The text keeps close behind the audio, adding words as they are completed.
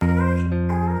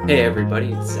Hey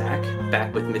everybody, it's Zach,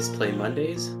 back with Misplay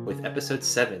Mondays with episode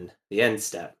 7, The End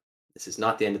Step. This is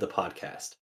not the end of the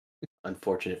podcast.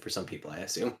 Unfortunate for some people, I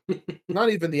assume. Not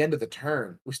even the end of the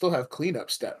turn. We still have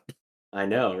cleanup step. I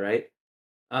know, right?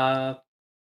 Uh,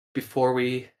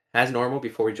 as normal,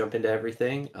 before we jump into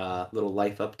everything, little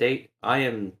life update. I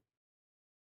am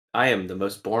the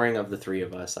most boring of the three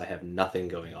of us. I have nothing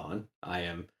going on. I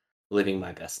am living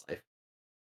my best life.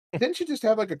 Didn't you just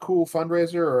have like a cool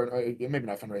fundraiser or maybe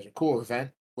not fundraiser, cool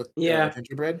event with Yeah,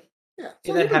 gingerbread? Yeah, yeah,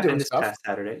 so that you've been doing happened this stuff. past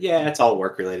Saturday. Yeah, it's all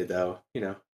work related though.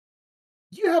 You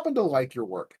happen to like your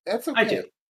work. That's I do. okay.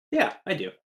 Yeah, I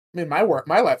do. I mean, my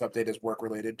life update is work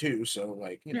related too. So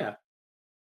Yeah,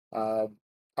 um,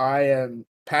 I am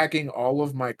packing all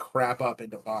of my crap up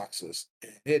into boxes.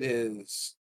 It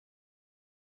is,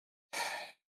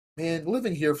 man,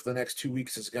 living here for the next 2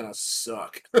 weeks is gonna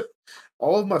suck.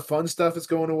 All of my fun stuff is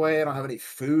going away. I don't have any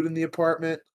food in the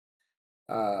apartment.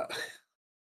 Uh,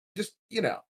 just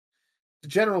the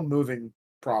general moving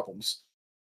problems.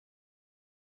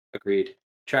 agreed.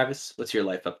 Travis, what's your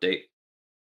life update?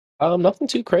 Nothing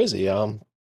too crazy.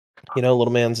 Little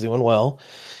man's doing well.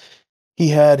 He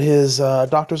had his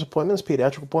doctor's appointment, his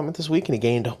pediatric appointment this week, and he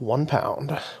gained 1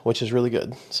 pound, which is really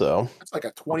good. So That's like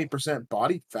a 20%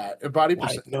 body fat, body I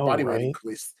percent, know, body weight right?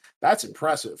 increase. That's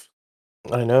impressive.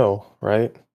 I know,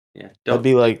 right? Yeah, That'd don't.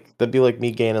 be like that'd be like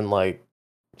me gaining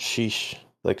sheesh,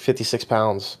 like 56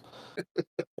 pounds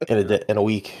in a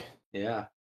week. Yeah.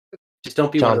 Just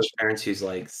don't be one of Sounds those parents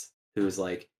who's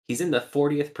like, "He's in the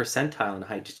 40th percentile in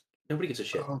height." Just nobody gives a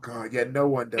shit. Oh god, yeah, no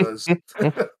one does.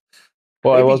 well,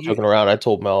 I Maybe was you. joking around. I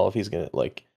told Mel if he's gonna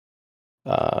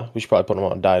we should probably put him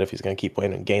on a diet if he's gonna keep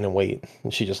gaining weight.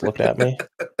 And she just looked at me.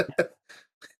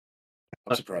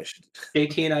 I'm surprised.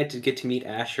 JT and I did get to meet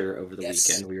Asher over the Yes,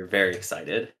 weekend. We were very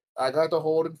excited. I got to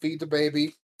hold and feed the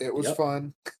baby. It was Yep.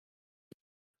 fun.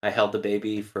 I held the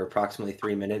baby for approximately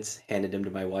 3 minutes, handed him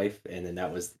to my wife, and then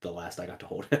that was the last I got to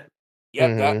hold him.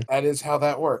 Yep, that Hmm. that is how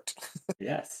that worked.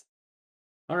 Yes.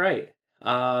 All right.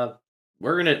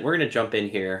 We're gonna jump in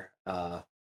here,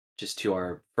 just to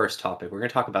our first topic. We're gonna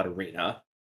talk about Arena,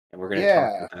 and we're gonna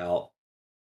talk Yeah, about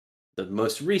the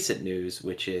most recent news,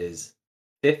 which is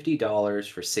 $50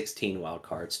 for 16 wild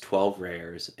cards, 12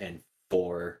 rares, and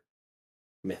 4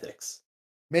 mythics.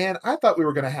 man, I thought we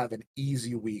were gonna have an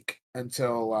easy week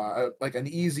until like an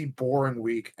easy, boring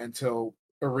week until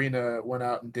Arena went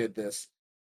out and did this.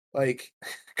 Like,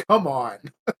 come on.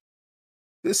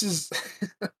 This is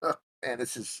man,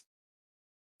 this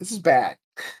is bad.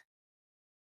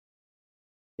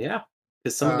 Yeah,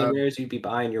 because some of the Um, rares you'd be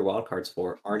buying your wild cards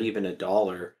for aren't even a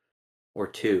dollar or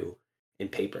two in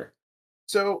paper.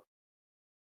 so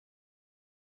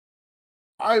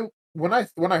I when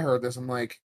I heard this, I'm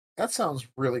like, that sounds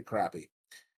really crappy.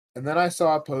 And then I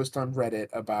saw a post on Reddit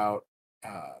about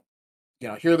uh,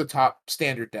 here are the top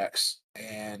standard decks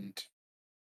and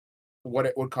what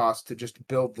it would cost to just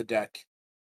build the deck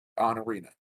on Arena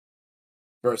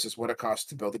versus what it costs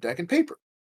to build a deck in paper.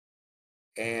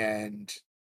 And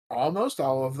almost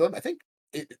all of them, I think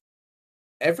it,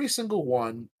 every single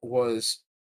one was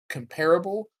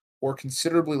comparable or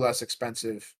considerably less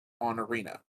expensive on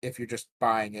Arena if you're just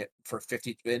buying it for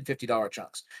 $50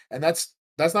 chunks. And that's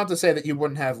not to say that you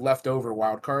wouldn't have leftover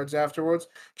wild cards afterwards,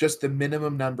 just the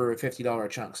minimum number of $50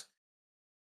 chunks.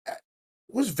 It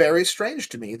was very strange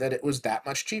to me that it was that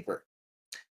much cheaper.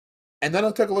 And then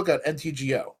I took a look at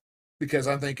NTGO because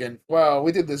I'm thinking, well,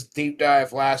 we did this deep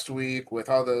dive last week with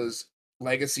all those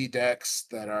legacy decks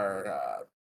that are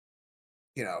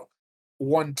you know,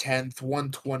 1/10,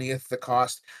 1/20th the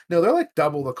cost. No, they're like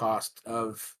double the cost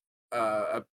uh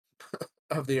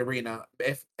of the arena,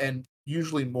 if and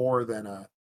usually more than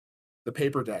the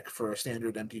paper deck for a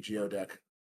standard MTGO deck,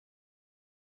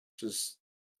 which is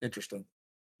interesting.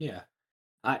 Yeah.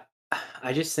 I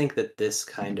I just think that this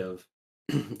kind of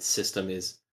system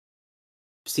is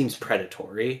seems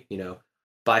predatory,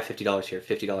 buy $50 here,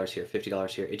 $50 here, $50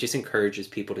 here. It just encourages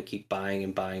people to keep buying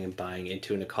and buying and buying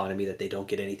into an economy that they don't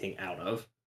get anything out of.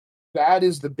 That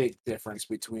is the big difference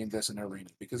between this and arena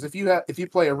because if you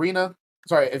play arena,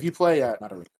 sorry, if you play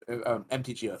not arena,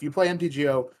 MTGO, if you play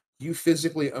MTGO, you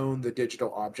physically own the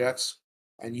digital objects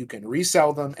and you can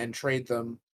resell them and trade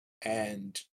them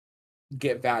and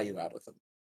get value out of them.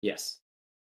 Yes.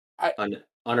 I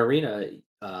On Arena,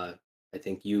 I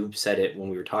think you said it when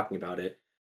we were talking about it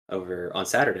over on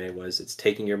Saturday was it's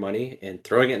taking your money and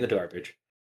throwing it in the garbage.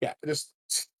 Yeah, just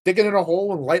stick it in a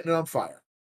hole and lighting it on fire.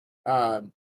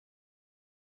 Um,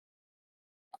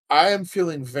 I am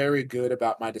feeling very good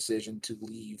about my decision to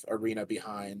leave Arena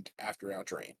behind after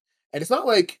Eldraine. And it's not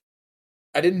like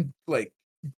I didn't like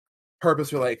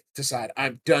purposely like decide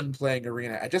I'm done playing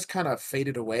Arena. I just kind of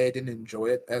faded away. I didn't enjoy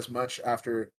it as much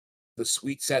after the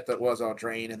sweet set that was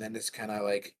Eldraine, and then just kind of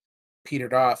like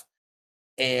petered off.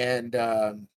 And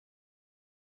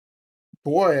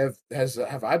boy,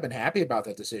 have I been happy about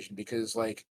that decision because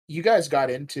like you guys got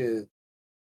into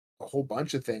a whole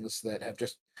bunch of things that have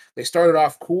just they started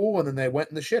off cool and then they went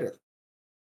in the shitter.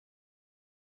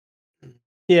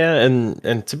 Yeah,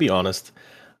 and to be honest,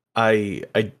 I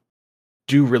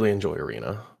do really enjoy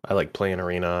Arena. I like playing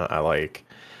Arena. I like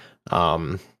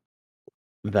um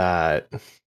that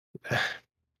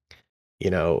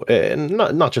and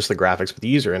not just the graphics, but the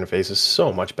user interface is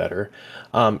so much better.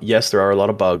 Yes, there are a lot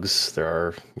of bugs. There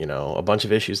are, a bunch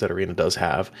of issues that Arena does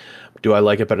have. Do I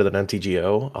like it better than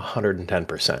MTGO?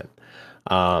 110%.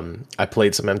 I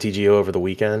played some MTGO over the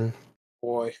weekend,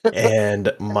 Boy,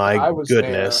 and my I was there.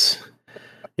 goodness,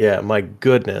 yeah, my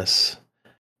goodness,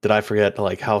 did I forget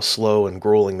like how slow and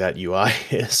grueling that UI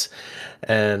is.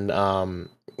 And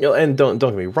and don't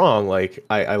get me wrong, like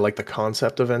I like the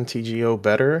concept of MTGO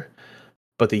better,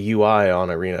 but the UI on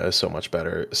Arena is so much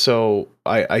better. So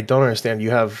I don't understand.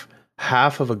 You have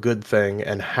half of a good thing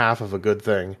and half of a good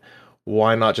thing.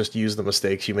 Why not just use the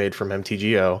mistakes you made from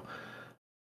MTGO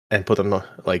and put them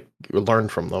like learn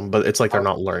from them? But it's like they're Uh,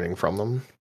 not learning from them.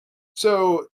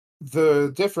 So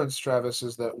the difference, Travis,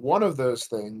 is that one of those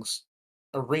things,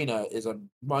 Arena, is a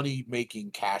money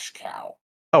making cash cow.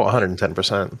 Oh, Like,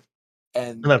 110%.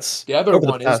 and And that's the other over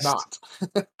the one is past, not.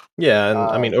 yeah,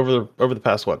 and I Uh, mean over the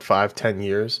past what, 5, 10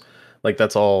 years, like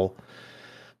that's all.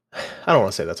 I don't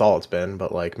want to say that's all it's been,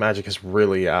 but like Magic has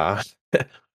really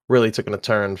really taken a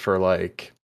turn for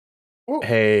like, well,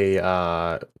 hey,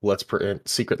 let's print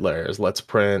secret layers, let's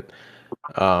print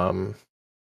um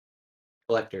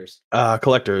Collectors.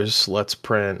 collectors, let's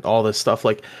print all this stuff.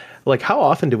 Like how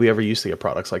often do we ever used to get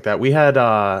products like that? We had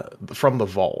from the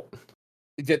vault.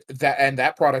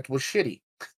 that product was shitty.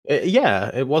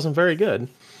 Yeah, it wasn't very good.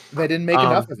 They didn't make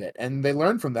enough Um of it, and they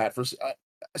learned from that.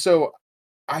 So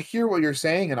I hear what you're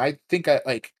saying, and I think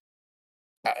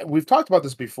we've talked about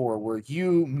this before, where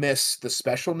you miss the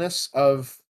specialness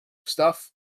of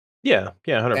stuff, yeah,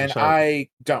 yeah, and 100%. I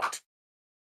don't.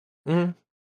 Mhm.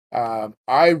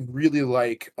 I really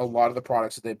like a lot of the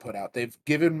products that they put out. They've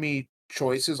given me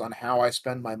choices on how I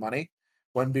spend my money.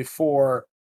 When before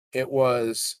it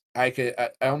was I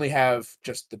only have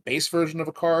just the base version of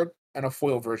a card and a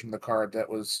foil version of the card that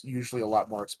was usually a lot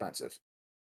more expensive.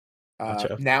 Uh,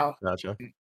 Gotcha. now, Gotcha.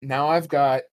 now I've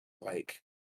got like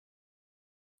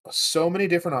so many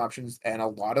different options, and a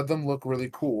lot of them look really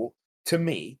cool to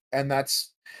me. And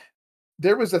that's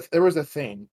there was a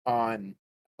thing on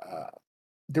uh,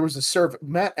 there was a survey.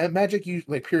 Magic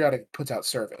like periodic puts out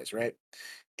surveys, right?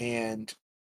 And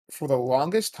for the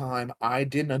longest time, I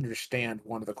didn't understand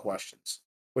one of the questions,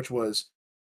 which was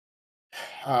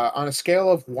on a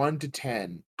scale of 1 to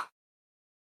 10,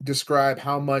 describe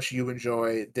how much you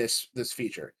enjoy this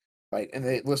feature. Like, and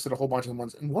they listed a whole bunch of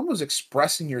ones, and one was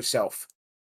expressing yourself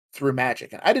through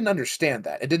magic, and I didn't understand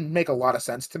that. It didn't make a lot of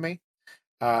sense to me.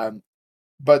 Um,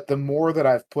 But the more that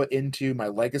I've put into my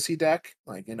legacy deck,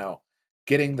 like,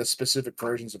 getting the specific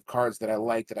versions of cards that I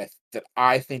like that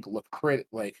I think look pretty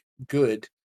like good,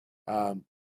 um,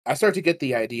 I start to get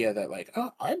the idea that like,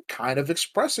 oh, I'm kind of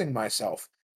expressing myself.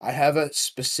 I have a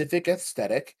specific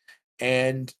aesthetic,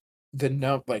 and the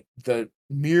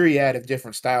myriad of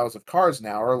different styles of cards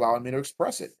now are allowing me to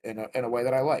express it in a way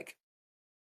that I like.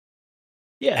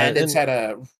 Yeah, And it's and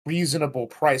at a reasonable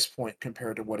price point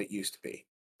compared to what it used to be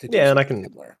to do yeah, and I something can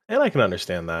similar. and I can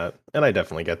understand that. And I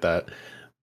definitely get that.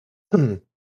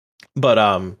 But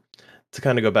to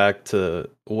kind of go back to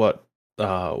what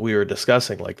we were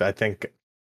discussing, like I think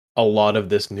a lot of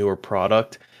this newer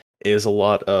product is a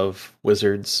lot of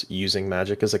wizards using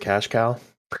magic as a cash cow.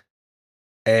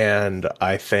 And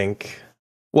I think,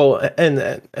 well,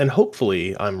 and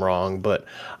hopefully I'm wrong, but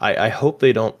I hope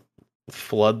they don't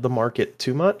flood the market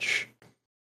too much,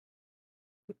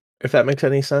 if that makes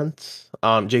any sense.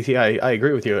 JT, I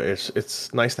agree with you.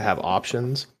 It's nice to have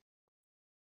options,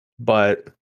 but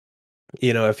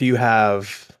if you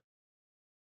have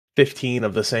 15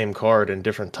 of the same card in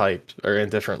different types or in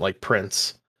different like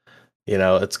prints,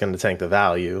 it's going to tank the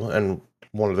value. And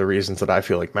one of the reasons that I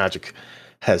feel like Magic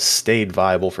has stayed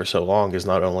viable for so long is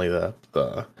not only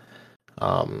the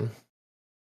um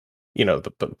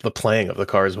the playing of the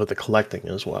cards, but the collecting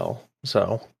as well.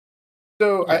 So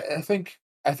So yeah, I think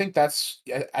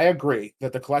I agree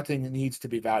that the collecting needs to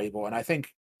be valuable, and I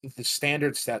think the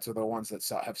standard sets are the ones that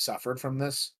have suffered from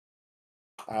this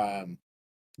um,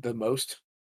 the most.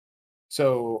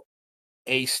 So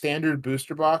a standard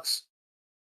booster box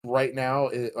right now,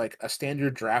 like a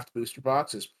standard draft booster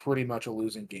box is pretty much a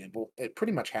losing gamble. It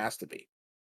pretty much has to be,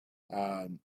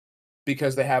 um,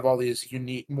 because they have all these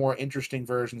unique, more interesting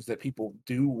versions that people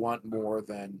do want more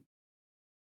than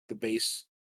the base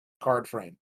card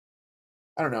frame.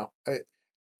 I don't know.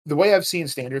 The way I've seen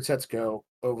standard sets go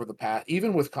over the past,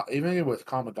 even with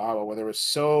Kamigawa, where there was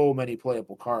so many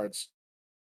playable cards,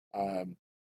 um,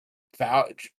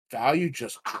 value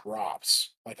just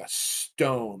drops like a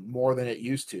stone more than it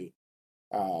used to,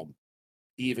 um,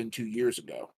 even 2 years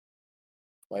ago.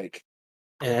 Like,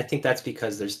 And I think that's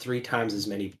because there's 3 times as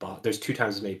many there's 2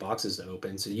 times as many boxes to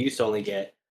open, so you used to only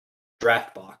get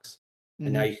draft box,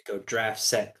 and now mhm, you can go draft,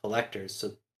 set, collectors,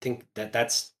 so think that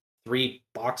that's 3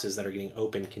 boxes that are getting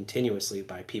opened continuously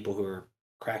by people who are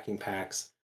cracking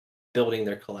packs, building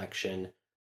their collection,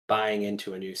 buying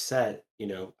into a new set.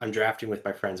 I'm drafting with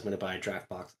my friends, I'm gonna buy a draft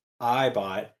box.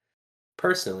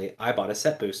 I bought a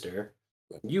set booster,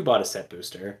 you bought a set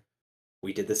booster,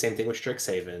 we did the same thing with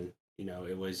Strixhaven.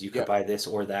 It was you could yep. buy this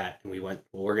or that, and we went,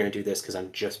 well, we're going to do this because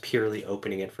I'm just purely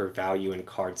opening it for value and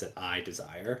cards that I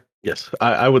desire. Yes,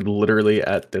 I would literally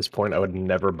at this point I would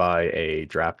never buy a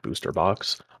draft booster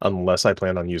box unless I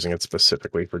plan on using it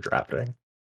specifically for drafting.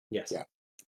 Yes, Yeah.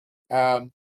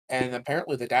 Um, and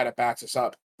apparently the data backs us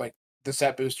up. Like, the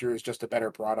set booster is just a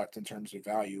better product in terms of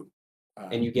value.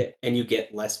 and Um, you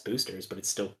get less boosters, but it's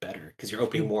still better because you're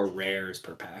opening you, more rares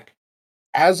per pack.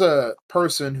 as a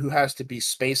person who has to be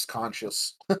space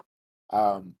conscious,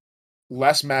 um,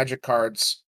 less magic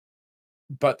cards,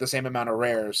 but the same amount of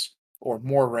rares or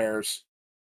more rares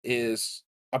is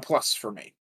a plus for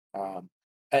me.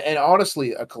 And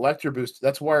honestly, a collector boost,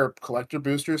 that's where collector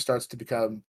booster starts to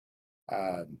become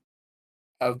um,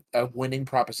 a winning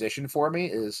proposition for me.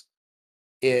 Is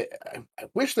it? I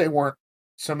wish they weren't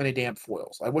so many damn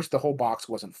foils. I wish the whole box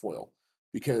wasn't foil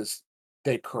because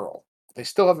they curl. They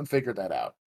still haven't figured that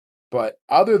out. But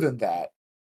other than that,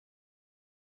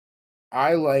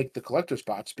 I like the collector's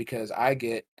box because I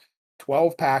get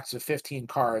 12 packs of 15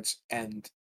 cards and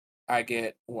I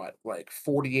get what, like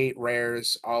 48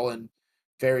 rares, all in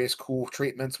various cool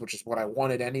treatments, which is what I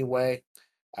wanted anyway.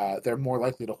 They're more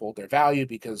likely to hold their value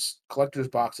because collector's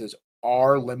boxes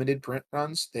are limited print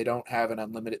runs. They don't have an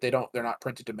unlimited. They're not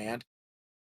printed demand.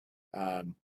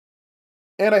 Um,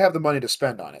 and I have the money to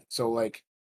spend on it. So like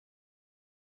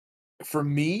for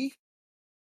me,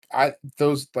 I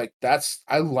those like that's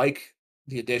I like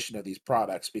the addition of these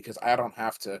products because I don't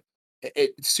have to.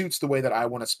 It suits the way that I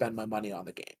want to spend my money on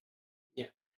the game. Yeah,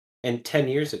 and 10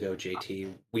 years ago,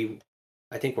 JT,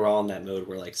 I think we're all in that mode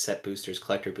where like set boosters,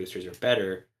 collector boosters are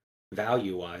better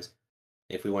value wise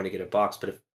if we want to get a box. But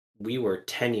if we were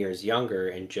 10 years younger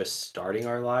and just starting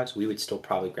our lives, we would still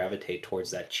probably gravitate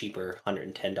towards that cheaper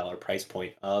 $110 price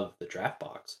point of the draft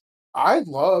box.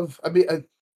 I mean,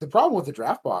 the problem with the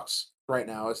draft box right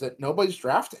now is that nobody's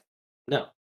drafting.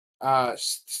 No.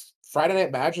 Friday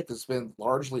Night Magic has been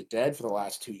largely dead for the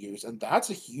last 2 years, and that's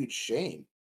a huge shame.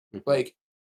 Mhm. Like,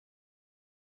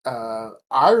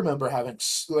 I remember having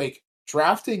like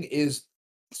drafting is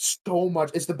so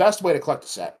much. It's the best way to collect a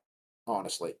set,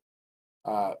 honestly.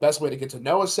 Best way to get to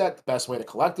know a set, the best way to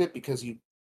collect it because you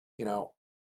know,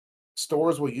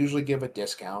 stores will usually give a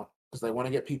discount because they want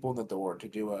to get people in the door to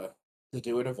do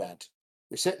an event.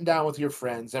 You're sitting down with your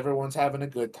friends, everyone's having a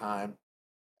good time,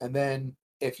 and then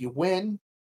if you win,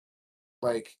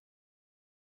 like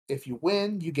if you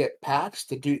win, you get packs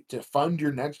to fund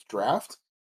your next draft.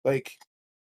 Like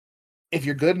if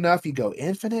you're good enough, you go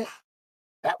infinite.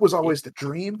 That was Y- always the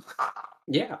dream.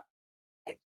 Yeah.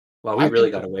 Well, we I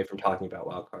really think got away from talking about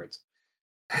wild cards.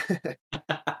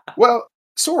 well,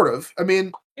 sort of. I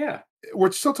mean, Yeah.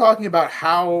 we're still talking about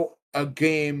how a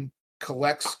game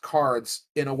collects cards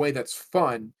in a way that's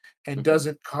fun and Mhm.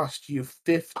 doesn't cost you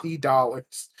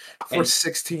 $50 for And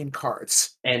 16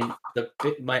 cards.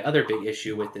 my other big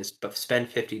issue with this, but spend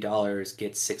 $50,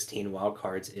 get 16 wild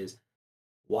cards is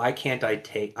why can't I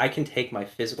can take my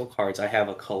physical cards. I have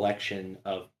a collection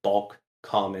of bulk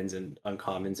commons and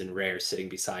uncommons and rares sitting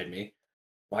beside me.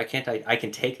 Why can't I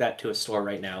can take that to a store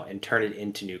right now and turn it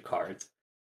into new cards.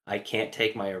 I can't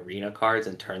take my arena cards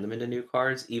and turn them into new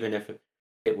cards, even if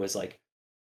it was like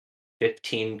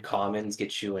 15 commons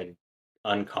get you an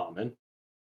uncommon,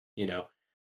 you know.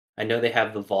 I know they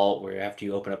have the vault where after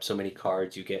you open up so many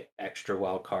cards, you get extra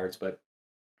wild cards, but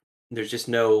there's just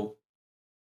no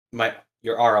my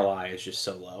your ROI is just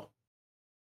so low.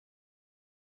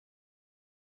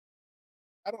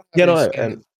 I don't have Yeah, any no, skin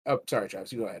and in. Oh, sorry,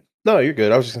 Travis. You go ahead. no, you're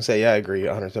good. I was just gonna say, yeah, I agree,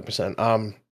 110%.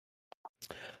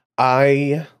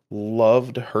 I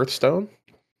loved Hearthstone.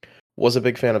 Was a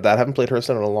big fan of that. Haven't played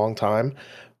Hearthstone in a long time,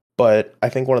 But I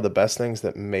think one of the best things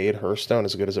that made Hearthstone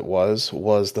as good as it was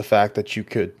the fact that you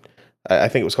could, I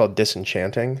think it was called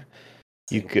disenchanting.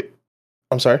 You could,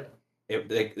 I'm sorry?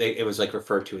 It was like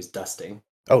referred to as dusting.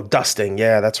 Oh, dusting.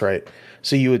 Yeah, that's right.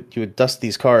 So you would dust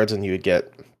these cards and you would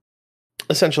get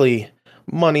essentially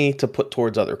money to put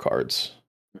towards other cards,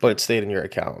 but it stayed in your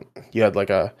account. You had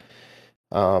like a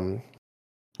um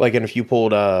like, and if you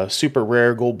pulled a super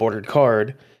rare gold bordered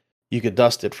card, you could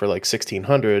dust it for like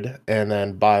 1600 and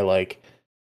then buy like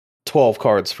 12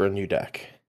 cards for a new deck.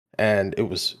 And it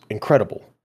was incredible,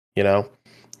 you know?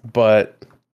 But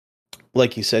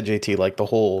like you said, JT, like the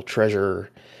whole treasure,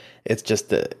 it's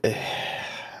just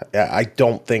I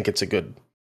don't think it's a good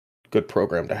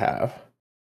program to have.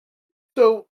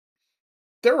 So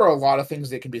there are a lot of things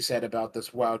that can be said about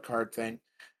this wild card thing.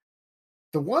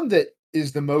 The one that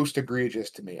is the most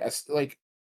egregious to me, as like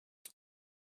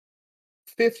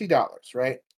 $50,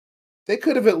 right? They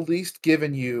could have at least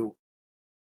given you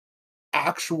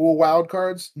actual wild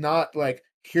cards, not like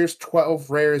here's 12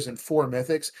 rares and 4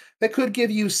 mythics. They could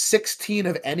give you 16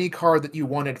 of any card that you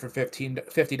wanted for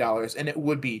 $50 and it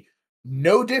would be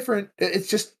no different. It's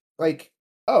just like,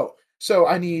 oh, so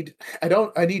I need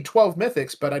 12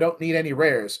 mythics, but I don't need any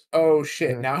rares. Oh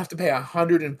shit, Mhm. now I have to pay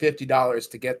 $150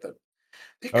 to get them.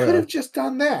 They Oh could yeah. have just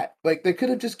done that. Like they could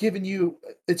have just given you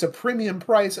it's a premium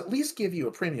price, at least give you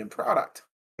a premium product.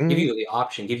 Give Mhm. you the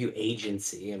option, give you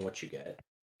agency in what you get.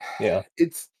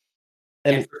 It's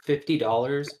And And for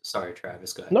 $50, sorry,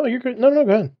 Travis, go ahead. no, you're good. No, no,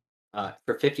 go ahead.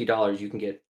 For $50, you can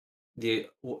get the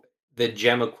the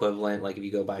gem equivalent. Like if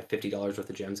you go buy $50 worth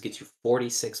of gems, gets you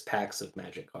 46 packs of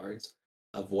Magic cards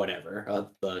of whatever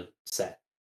of the set.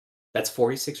 That's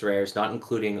 46 rares, not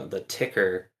including the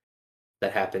ticker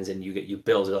that happens, and you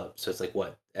build it up. So it's like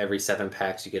what every 7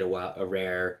 packs you get a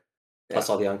rare, yeah. plus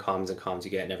all the uncommons and commons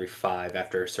you get, and every 5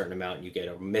 after a certain amount you get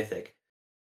a mythic,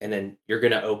 and then you're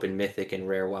gonna open mythic and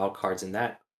rare wild cards in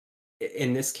that.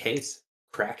 In this case,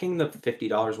 cracking the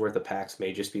 $50 worth of packs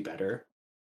may just be better.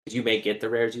 'Cause you may get the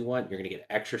rares you want, you're gonna get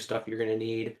extra stuff you're gonna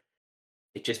need.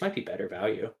 It just might be better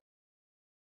value.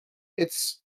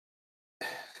 It's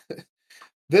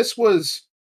this was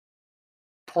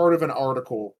part of an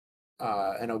article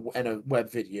and a web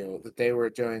video that they were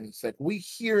doing. It's like we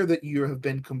hear that you have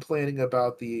been complaining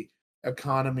about the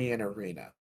economy and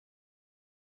arena.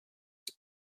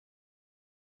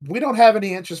 We don't have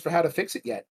any answers for how to fix it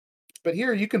yet, but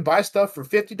here you can buy stuff for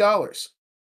 $50.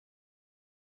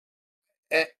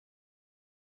 Eh,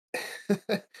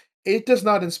 it does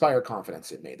not inspire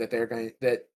confidence in me that they're going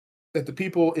that the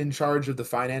people in charge of the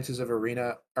finances of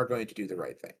arena are going to do the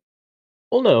right thing.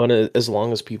 Well, no, and as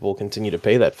long as people continue to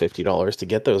pay that $50 to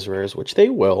get those rares, which they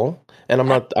will, and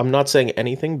I'm not saying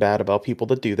anything bad about people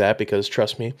that do that because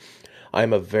trust me,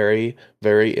 I'm a very,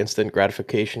 very instant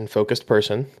gratification focused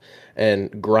person,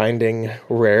 and grinding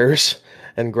rares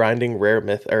and grinding rare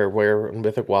rare and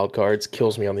mythic wild cards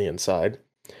kills me on the inside.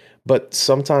 But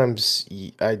sometimes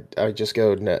I just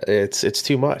go, "No, it's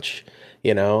too much,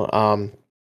 you know.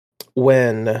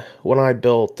 When I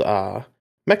built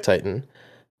Mech Titan,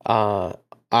 uh,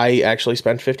 I actually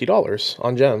spent $50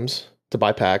 on gems to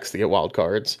buy packs to get wild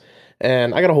cards,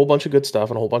 and I got a whole bunch of good stuff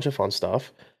and a whole bunch of fun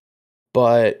stuff.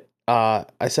 But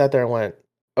I sat there and went,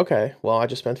 okay, well, I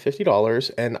just spent $50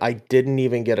 and I didn't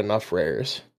even get enough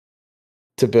rares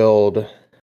to build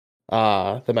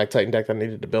the Mech Titan deck that I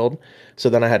needed to build. So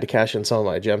then I had to cash in some of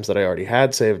my gems that I already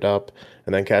had saved up,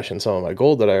 and then cash in some of my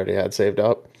gold that I already had saved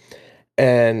up.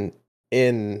 And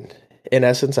in in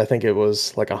essence, I think it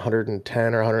was like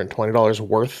 110 or $120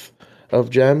 worth of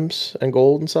gems and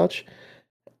gold and such.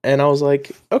 And I was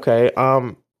like, okay,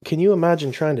 can you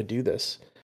imagine trying to do this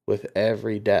with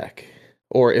every deck?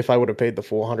 Or if I would have paid the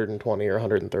full 120 or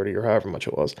 130 or however much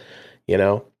it was, you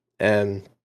know? And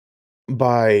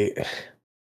by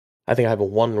I think I have a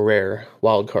one rare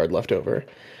wild card left over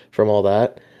from all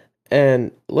that.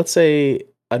 And let's say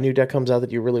a new deck comes out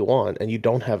that you really want and you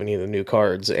don't have any of the new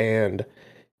cards and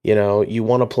you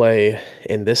want to play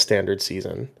in this standard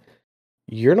season.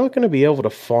 You're not going to be able to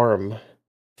farm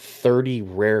 30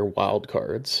 rare wild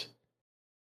cards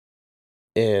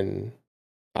in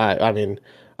I mean,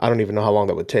 I don't even know how long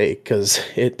that would take cuz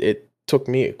it took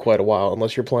me quite a while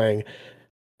unless you're playing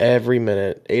every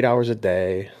minute, 8 hours a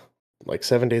day, like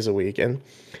 7 days a week and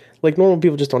like normal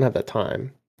people just don't have that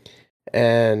time.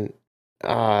 And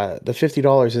the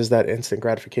 $50 is that instant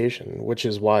gratification, which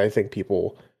is why I think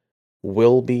people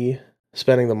will be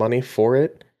spending the money for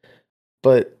it.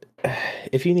 But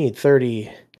if you need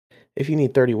 30 if you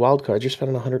need 30 wild cards, you're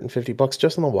spending $150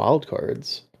 just on the wild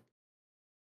cards,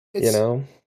 you It's know?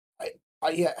 I I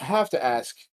yeah, have to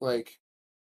ask like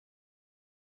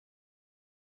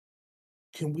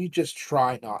can we just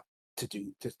try not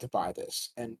to buy this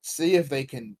and see if they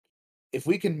can if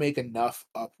we can make enough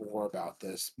uproar about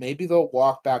this, maybe they'll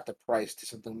walk back the price to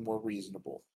something more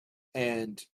reasonable.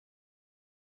 And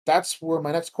that's where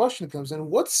my next question comes in.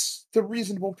 What's the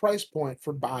reasonable price point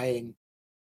for buying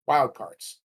wild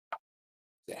cards?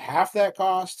 Is it half that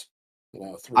cost?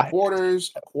 Three I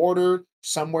quarters, a quarter,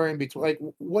 somewhere in between. Like,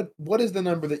 what is the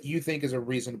number that you think is a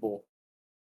reasonable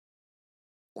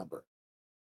number?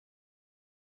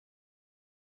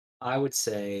 I would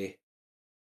say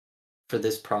for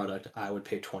this product, I would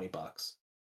pay $20.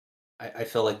 I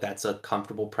feel like that's a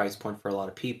comfortable price point for a lot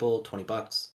of people.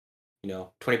 $20,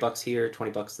 20 bucks here,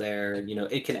 $20 there.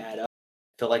 It can add up.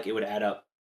 I feel like it would add up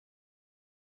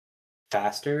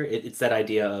faster. It's that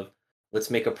idea of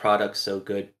let's make a product so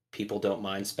good people don't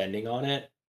mind spending on it,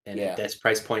 and at Yeah. this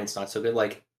price point, it's not so good.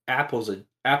 Like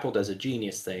Apple does a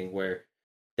genius thing where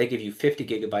they give you 50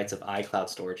 gigabytes of iCloud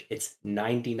storage. It's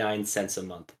 99 cents a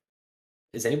month.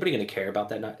 Is anybody going to care about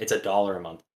that? It's $1 a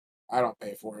month. I don't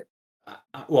pay for it.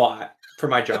 For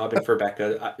my job and for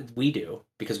Becca, we do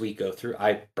because we go through.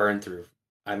 I burn through.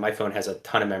 My phone has a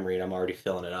ton of memory, and I'm already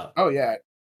filling it up. Oh yeah.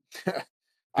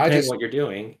 I Depending on just what you're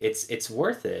doing, it's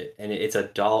worth it, and it's a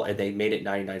dollar. And they made it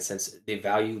 99 cents. The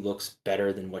value looks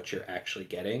better than what you're actually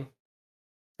getting,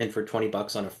 and for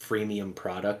 $20 on a freemium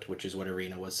product, which is what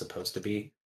Arena was supposed to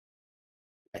be,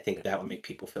 I think that would make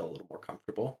people feel a little more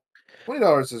comfortable.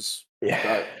 $20 is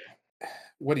yeah. uh,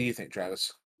 what do you think,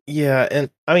 Travis? Yeah, and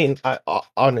I mean,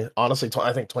 honestly,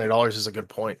 I think $20 is a good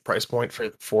price point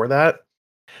for that.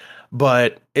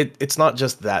 But it's not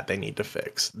just that they need to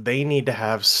fix. They need to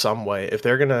have some way if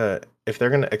they're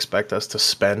gonna expect us to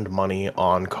spend money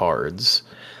on cards,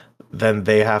 then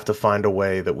they have to find a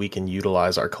way that we can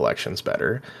utilize our collections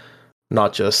better,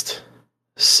 not just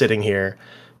sitting here,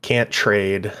 can't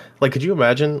trade. Like, could you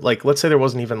imagine? Like, let's say there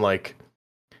wasn't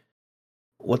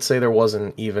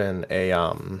even a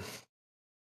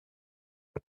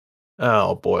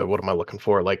oh boy, what am I looking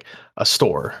for? Like a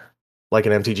store, like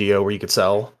an MTGO where you could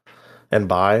sell and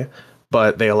buy,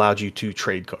 but they allowed you to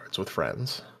trade cards with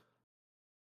friends.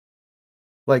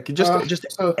 Like Uh, just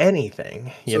so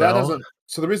anything, you so that know? doesn't.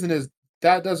 So the reason is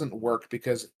that doesn't work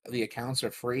because the accounts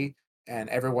are free and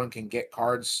everyone can get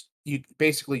cards. You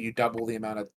double the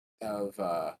amount of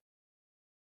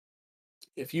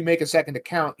if you make a second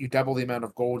account, you double the amount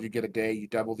of gold you get a day. You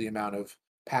double the amount of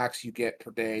packs you get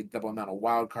per day. Double amount of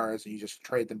wild cards, and you just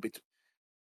trade them.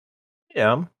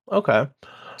 Yeah. Okay.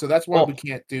 So that's why we Well,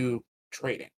 can't do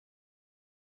trading.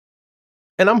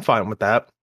 and I'm fine with that.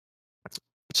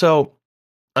 So,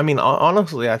 I mean,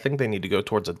 honestly, I think they need to go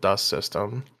towards a dust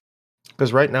system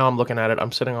because right now I'm looking at it.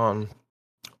 I'm sitting on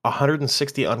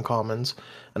 160 uncommons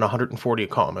and 140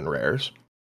 common rares.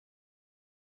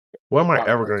 When am I Wild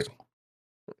ever going cards. to?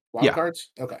 Wild Yeah,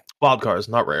 cards. Okay. wild cards,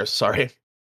 not rares. Sorry.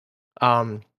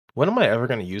 Um, when am I ever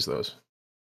going to use those?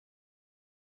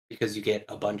 Because you get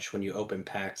a bunch when you open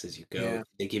packs as you go. Yeah.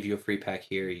 They give you a free pack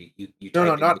here. You No,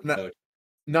 no, type in the not code.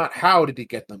 not how did he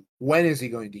get them? When is he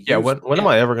going to Yeah, use them? when am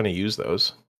Yeah, I ever going to use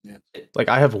those? Yeah. it, Like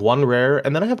I have one rare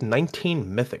and then I have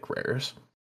 19 mythic rares.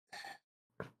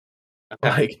 I'm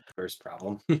having Like, the first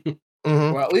problem. mhm.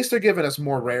 Well, at least they're giving us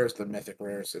more rares than mythic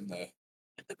rares in the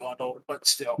bundle, but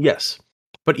still. Yes.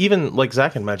 But even like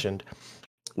Zach had mentioned,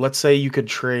 let's say you could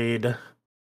trade,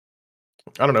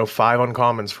 I don't know, 5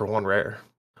 uncommons for one rare.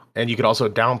 And you could also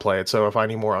downplay it. So if I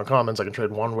need more uncommons, I can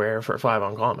trade one rare for 5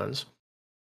 uncommons.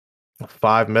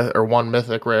 One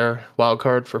mythic rare wild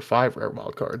card for 5 rare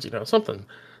wild cards, something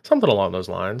along those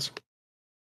lines.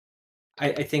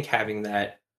 I think having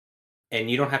that, and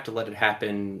you don't have to let it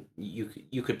happen.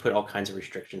 You could put all kinds of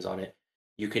restrictions on it.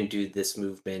 You can do this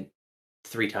movement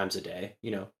 3 times a day.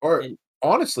 Or And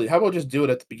honestly, how about just do it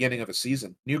at the beginning of a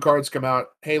season? New cards come out.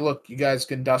 Hey, look, you guys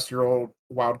can dust your old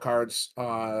wild cards,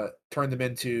 turn them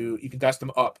into you can dust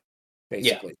them up, yeah,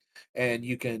 basically. And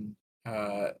you can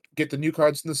get the new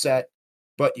cards in the set,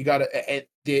 but you gotta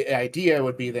the idea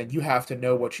would be then you have to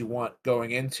know what you want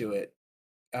going into it.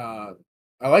 Uh,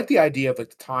 I like the idea of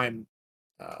like the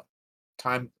uh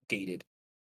time gated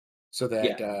so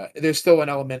yeah, that there's still an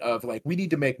element of like we need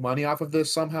to make money off of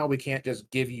this somehow. We can't just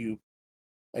give you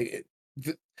like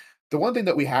the, the one thing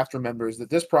that we have to remember is that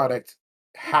this product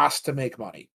has to make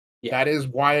money. yeah. That is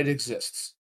why it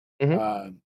exists. Hmm.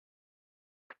 Um,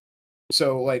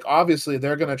 so like obviously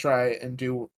they're gonna try and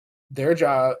do their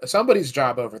job. Somebody's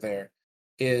job over there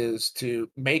is to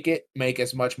make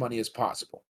as much money as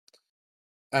possible,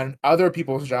 and other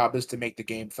people's job is to make the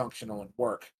game functional and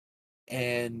work.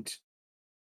 And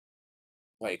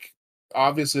like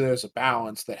obviously there's a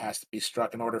balance that has to be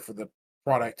struck in order for the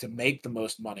product to make the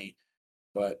most money.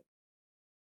 But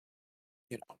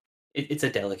you know, It's a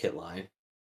delicate line.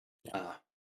 yeah, Uh,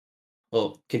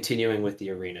 well, continuing with the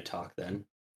arena talk then.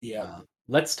 yeah.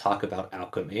 Let's talk about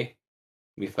alchemy.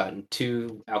 We've gotten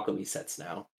 2 alchemy sets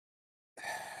now.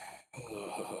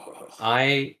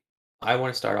 I I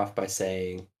want to start off by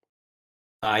saying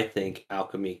I think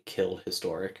alchemy killed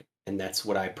historic, and that's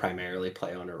what I primarily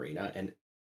play on arena. And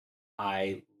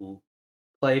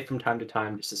play from time to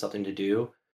time just as something to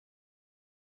do.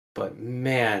 But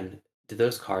man, do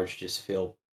those cards just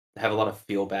feel have a lot of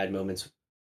feel bad moments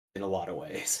in a lot of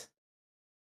ways.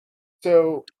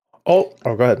 So Oh,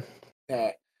 go ahead. uh,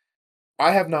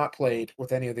 I have not played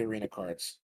with any of the arena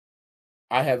cards.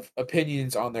 I have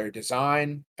opinions on their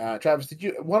design. Travis, did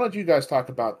you? Why don't you guys talk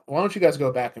about? Why don't you guys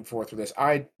go back and forth with this?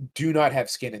 I do not have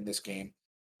skin in this game.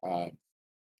 Uh,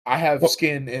 I have Well,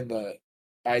 skin in the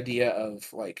idea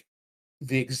of like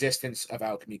the existence of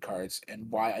alchemy cards and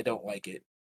why I don't like it.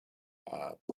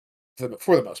 Uh,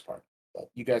 for the most part, but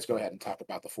you guys go ahead and talk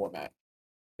about the format.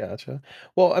 gotcha.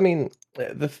 Well, I mean,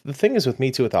 the thing is with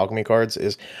me too with alchemy cards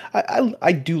is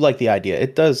I do like the idea.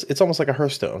 It's almost like a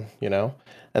Hearthstone,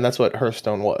 and that's what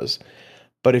Hearthstone was.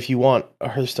 But if you want a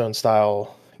Hearthstone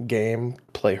style game,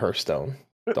 play Hearthstone.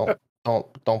 Don't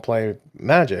don't play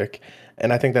Magic.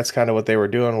 And I think that's kind of what they were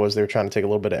doing was they were trying to take a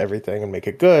little bit of everything and make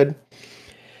it good,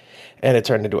 and it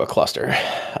turned into a cluster.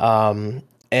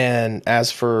 And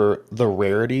as for the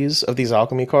rarities of these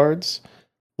alchemy cards,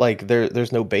 like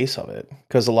there's no base of it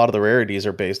because a lot of the rarities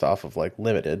are based off of like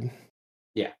limited.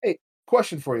 Yeah. Hey,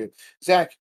 question for you,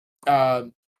 Zach.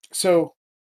 Um, so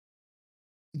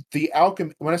the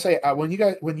alchemy. When I say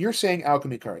when you're saying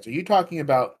alchemy cards, are you talking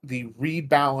about the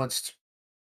rebalanced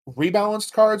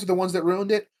cards are the ones that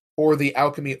ruined it, or the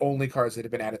alchemy only cards that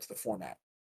have been added to the format,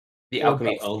 or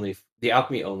both? The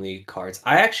alchemy only cards.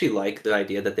 I actually like the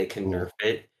idea that they can Ooh. nerf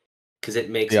it because it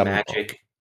makes Yeah, Magic.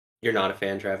 You're not a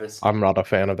fan, Travis? I'm not a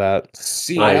fan of that.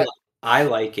 See I Like, that? li I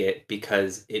like it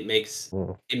because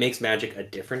mm, it makes Magic a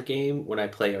different game when I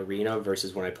play Arena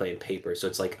versus when I play in paper, so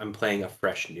it's like I'm playing a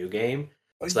fresh new game,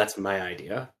 so that's my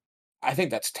idea. I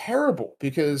think that's terrible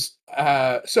because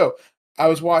so I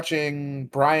was watching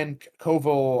Brian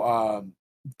Koval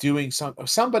doing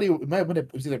somebody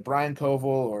it was either Brian Koval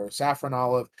or Saffron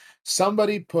Olive.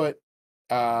 Somebody put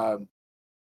um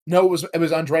no, it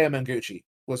was Andrea Mangucci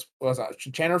was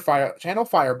Channel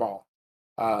Fireball.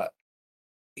 Uh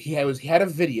he had a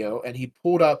video and he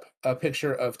pulled up a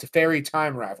picture of Teferi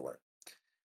Time Raveler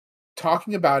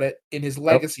talking about it in his yep,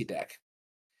 legacy deck.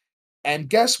 And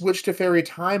guess which Teferi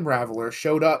Time Raveler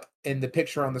showed up in the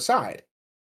picture on the side?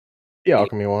 the The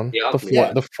alchemy one, the alchemy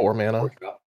Yeah, the four four mana.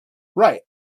 drop. right.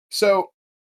 So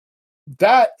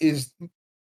that is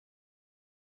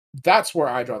that's where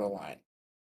I draw the line.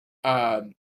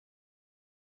 Um,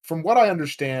 from what I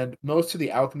understand, most of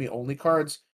the alchemy only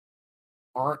cards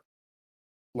aren't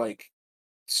like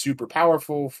super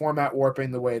powerful format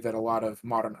warping the way that a lot of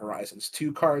Modern Horizons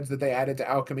 2 cards that they added to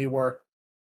alchemy were.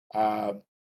 Um,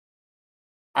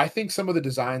 I think some of the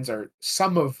designs are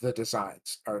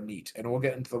neat, and we'll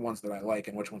get into the ones that I like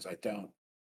and which ones I don't.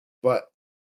 But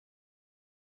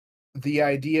the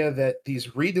idea that these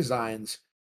redesigns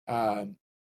um,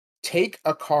 take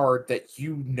a card that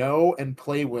you know and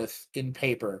play with in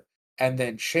paper and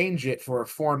then change it for a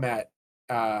format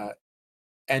uh,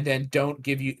 and then don't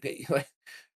give you like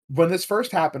when this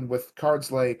first happened with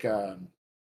cards like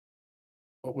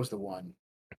what was the one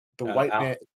the white Al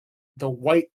man the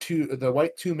white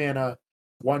 2 mana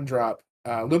 1 drop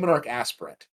Luminarch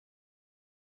Aspirant.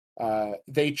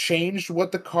 They changed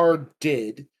what the card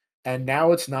did and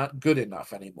now it's not good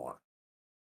enough anymore,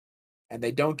 and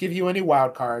they don't give you any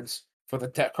wild cards for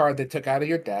the card they took out of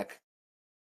your deck.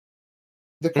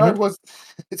 The Hmm. card was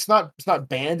it's not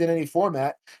banned in any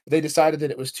format. They decided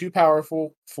that it was too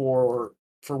powerful for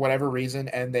whatever reason,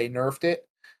 and they nerfed it.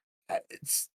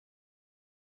 It's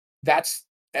that's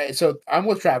so I'm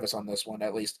with Travis on this one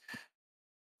at least.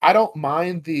 I don't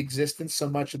mind the existence so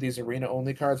much of these arena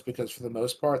only cards because for the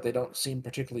most part they don't seem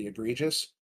particularly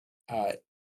egregious uh,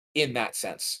 in that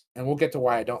sense, and we'll get to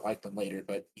why I don't like them later.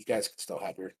 But you guys can still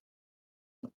have your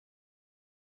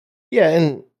Yeah,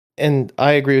 and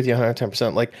I agree with you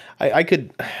 110%. Like I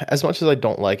could, as much as I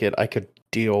don't like it, I could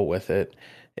deal with it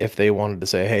if they wanted to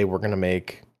say, "Hey, we're gonna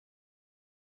make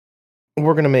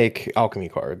alchemy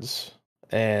cards,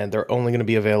 and they're only gonna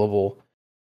be available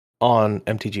on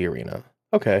MTG Arena."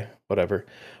 Okay, whatever.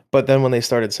 But then when they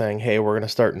started saying, "Hey, we're gonna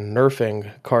start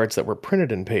nerfing cards that were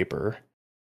printed in paper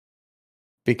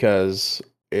because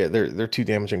they're too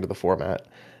damaging to the format,"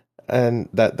 and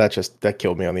that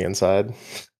killed me on the inside.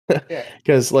 yeah.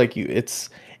 Because like it's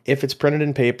if it's printed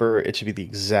in paper, it should be the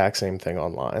exact same thing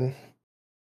online.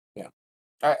 Yeah.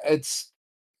 it's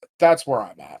that's where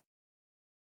I'm at.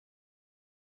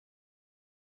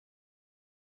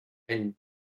 And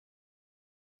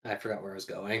I forgot where I was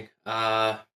going.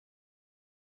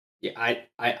 Yeah,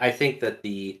 I think that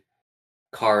the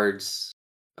cards.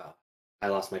 Uh, I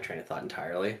lost my train of thought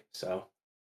entirely. So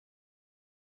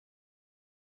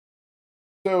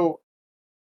So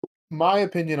my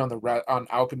opinion on on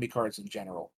alchemy cards in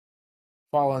general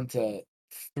fall into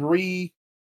three.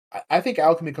 I think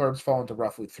alchemy cards fall into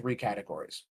roughly three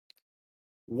categories.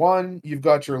 One, you've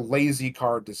got your lazy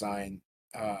card design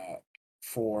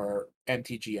for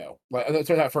MTGO. Like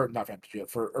sorry, not for MTGO,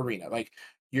 for Arena. Like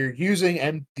you're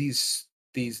using these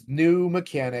new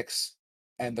mechanics,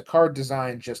 and the card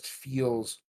design just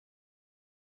feels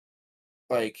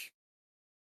like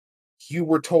you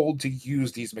were told to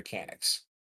use these mechanics.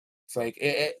 It's like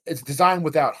it's designed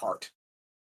without heart.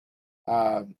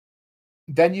 Um,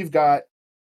 then you've got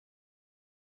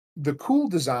the cool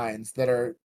designs that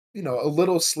are, a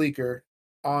little sleeker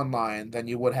online than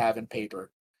you would have in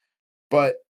paper,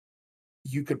 but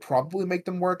you could probably make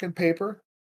them work in paper,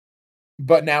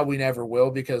 but now we never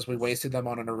will because we wasted them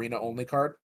on an arena only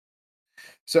card.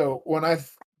 So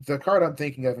the card I'm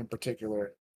thinking of in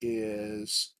particular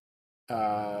is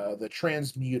the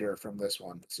transmuter from this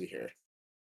one. Let's see here.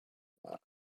 Uh,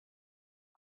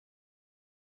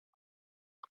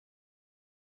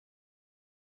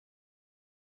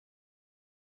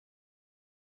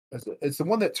 it's the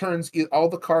one that turns all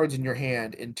the cards in your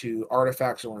hand into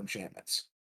artifacts or enchantments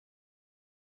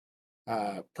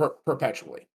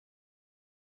perpetually.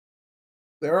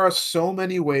 There are so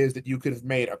many ways that you could have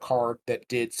made a card that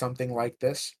did something like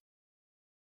this.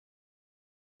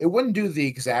 It wouldn't do the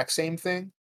exact same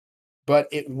thing, but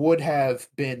it would have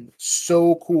been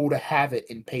so cool to have it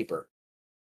in paper.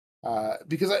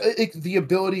 Because the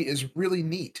ability is really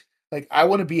neat. Like I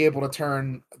want to be able to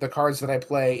turn the cards that I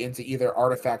play into either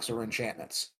artifacts or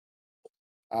enchantments.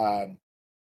 Um,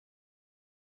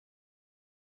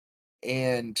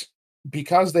 and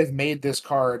because they've made this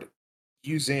card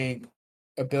using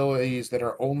abilities that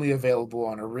are only available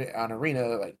on on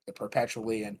Arena, like the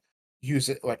perpetually, and use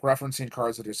it like referencing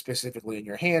cards that are specifically in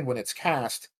your hand when it's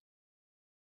cast,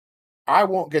 I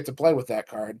won't get to play with that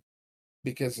card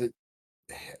because it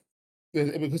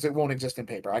won't exist in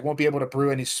paper. I won't be able to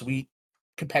brew any sweet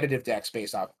competitive decks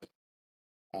based off of it.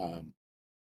 Um,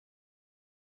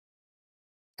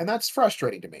 and that's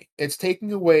frustrating to me. It's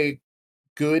taking away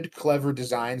good, clever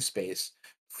design space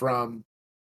from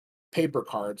paper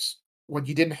cards when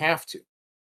you didn't have to.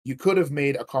 You could have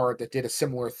made a card that did a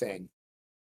similar thing.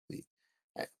 The-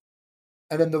 a-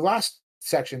 And then the last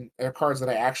section are cards that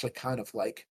I actually kind of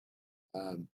like.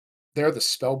 Um, they're the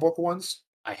spellbook ones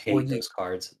I where hate you those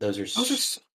cards. Those are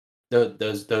those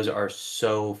are those are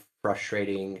so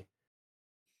frustrating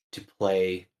to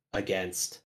play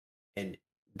against, and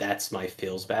that's my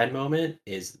feels bad moment.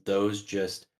 Is those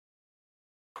just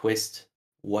twist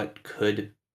what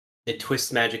could it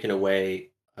twists Magic in a way.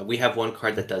 We have one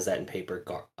card that does that in paper.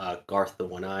 Garth the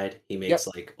One Eyed. He yep. makes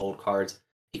like old cards.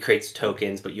 He creates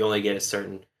tokens, but you only get a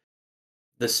certain.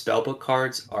 The spellbook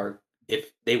cards are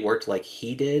if they worked like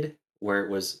he did, where it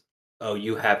was, oh,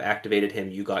 you have activated him,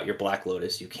 you got your Black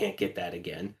Lotus, you can't get that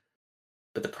again.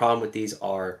 But the problem with these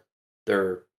are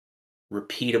they're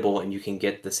repeatable and you can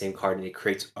get the same card and it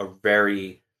creates a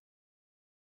very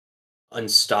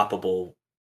unstoppable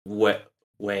way,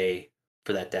 way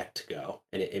for that deck to go.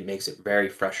 And it makes it very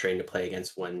frustrating to play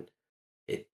against when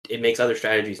it makes other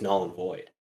strategies null and void.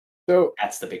 So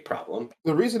That's the big problem.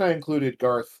 the reason I included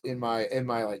Garth in my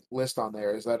like list on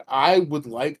there is that I would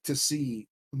like to see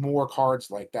more cards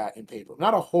like that in paper.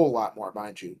 Not a whole lot more,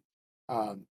 mind you.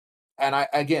 Um, and I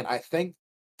think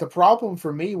the problem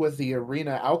for me with the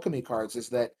Arena Alchemy cards is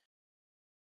that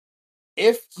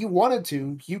if you wanted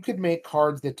to, you could make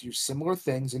cards that do similar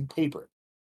things in paper,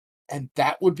 and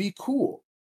that would be cool.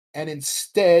 And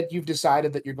instead, you've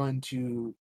decided that you're going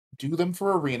to do them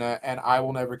for Arena, and I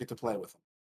will never get to play with them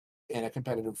in a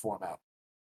competitive format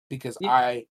because Yeah.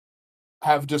 I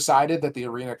have decided that the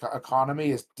arena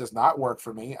economy does not work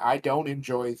for me. I don't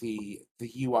enjoy the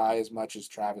UI as much as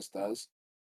Travis does.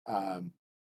 Um,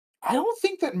 I don't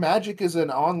think that Magic is an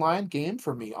online game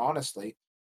for me, honestly.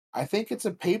 I think it's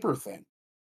a paper thing.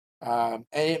 And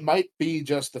it might be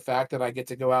just the fact that I get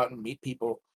to go out and meet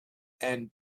people, and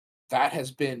that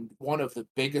has been one of the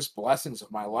biggest blessings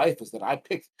of my life is that I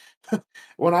picked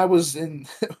when I was in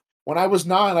when I was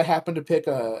 9, I happened to pick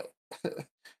a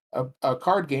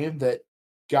card game that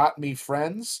got me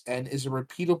friends and is a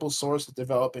repeatable source of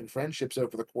developing friendships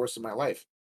over the course of my life.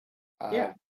 Yeah.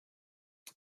 Um,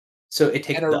 So it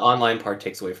takes and the a online part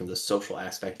takes away from the social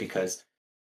aspect because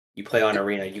You play on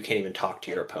Arena, you can't even talk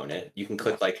to your opponent. You can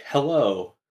click like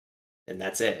hello, and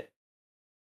that's it.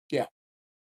 Yeah.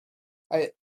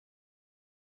 I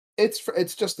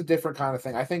it's just a different kind of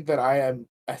thing. I think that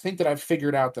I've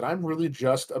figured out that I'm really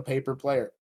just a paper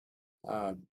player.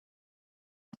 Um,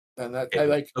 and that I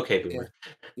like Okay, yeah. boomer.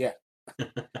 Yeah.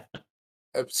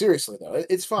 Seriously though,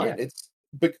 it's fine. Yeah, It's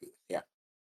but yeah.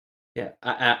 yeah.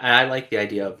 I like the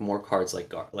idea of more cards like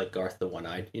Garth the One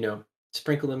Eyed.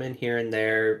 Sprinkle them in here and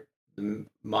there.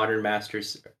 Modern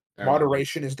Masters or not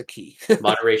Moderation is the key.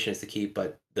 moderation is the key,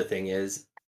 but the thing is,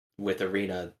 with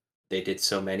Arena, they did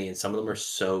so many, and some of them are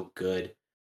so good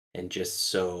and just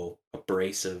so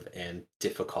abrasive and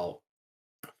difficult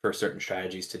for certain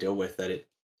strategies to deal with that it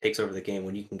takes over the game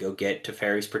when you can go get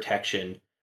Teferi's Protection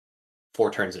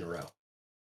 4 turns in a row.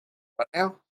 But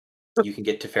now, You can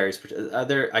get Teferi's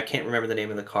other. I can't remember the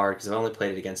name of the card because I've only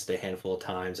played it against it a handful of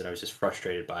times, and I was just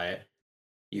frustrated by it.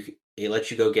 It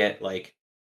lets you go get like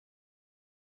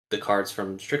the cards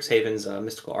from Strixhaven's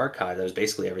Mystical Archive. That was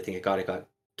basically everything it got. It got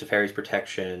Teferi's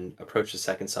Protection, Approach the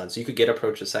Second Sun. So you could get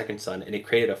Approach the Second Sun, and it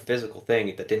created a physical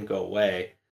thing that didn't go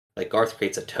away. Like Garth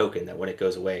creates a token that when it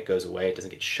goes away, it goes away. It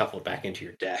doesn't get shuffled back into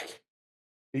your deck.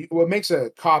 what makes a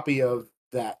copy of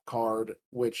that card,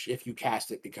 which if you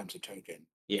cast it becomes a token.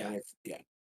 Yeah,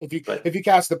 And but if you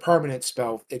cast the permanent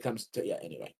spell, it comes to yeah,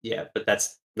 anyway. yeah, but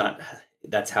that's not.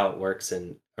 That's how it works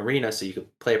in Arena. So you could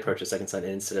play Approach the Second Sun,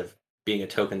 and instead of being a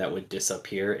token that would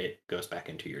disappear, it goes back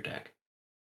into your deck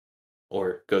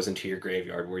or goes into your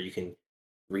graveyard where you can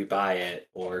rebuy it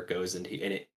or goes into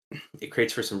and it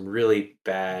creates for some really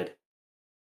bad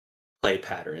play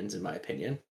patterns in my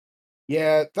opinion.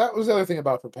 Yeah, that was the other thing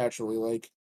about Perpetually. Like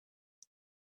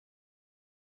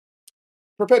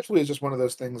Perpetually is just one of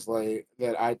those things like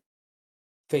that I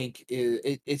think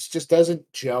it's just doesn't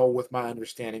gel with my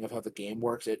understanding of how the game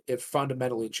works. It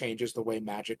fundamentally changes the way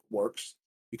Magic works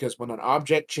because when an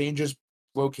object changes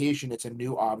location, it's a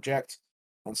new object,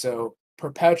 and so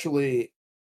perpetually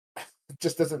it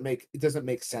doesn't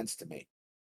make sense to me.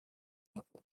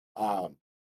 Um,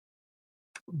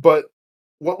 but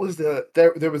what was there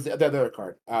was the other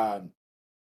card.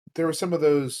 There were some of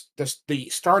those the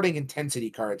starting intensity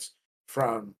cards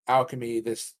from Alchemy.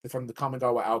 This from the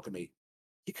Kamigawa Alchemy.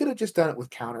 You could have just done it with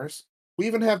counters. We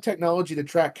even have technology to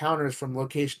track counters from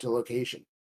location to location.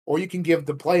 Or you can give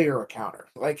the player a counter.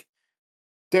 Like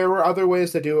there were other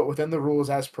ways to do it within the rules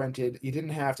as printed. You didn't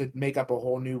have to make up a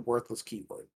whole new worthless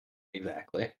keyword.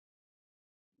 Exactly.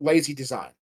 Lazy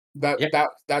design. Yeah.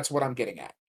 That's what I'm getting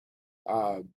at.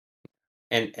 Uh,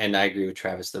 And I agree with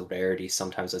Travis, the rarity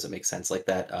sometimes doesn't make sense like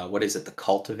that. What is it, the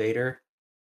cultivator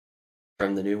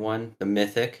from the new one, the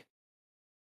mythic?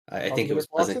 I think it Cultivator was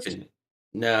Pleasant Colossus?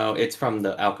 no, it's from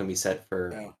the alchemy set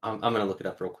for Yeah. I'm gonna look it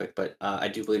up real quick, but I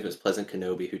do believe it was Pleasant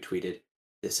Kenobi who tweeted,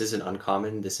 "This isn't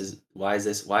uncommon. Why is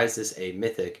this a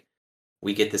mythic?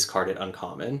 We get this card at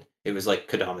uncommon." It was like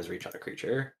Kodama's Reach on a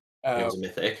creature, and it Uh, was a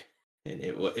mythic, and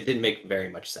it didn't make very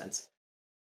much sense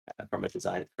from a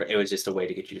design. It was just a way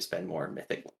to get you to spend more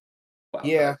mythic wild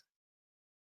yeah. cards,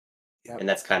 Yeah. and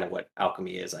that's kind of what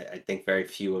alchemy is. I think very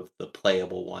few of the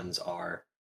playable ones are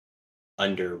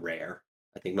under rare.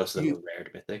 I think most of them You are rare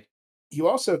to mythic. you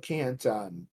also can't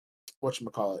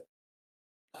whatchamacallit,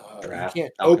 you Draft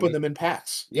can't open alchemy. them in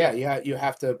packs. Yeah, yeah, you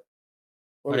have to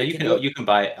Oh or no, can you you can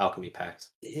buy alchemy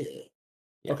packs. Ew.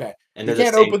 Yeah, Okay. and You they're the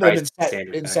can't same open them price as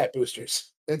standard in pack. set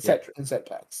boosters, Yeah, in set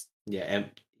packs. yeah, and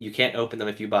you can't open them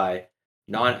if you buy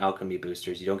non-alchemy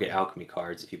boosters. You don't get alchemy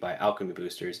cards. If you buy alchemy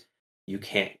boosters, you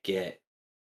can't get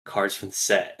cards from the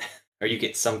set, or you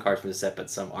get some cards from the set, but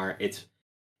some aren't.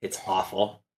 It's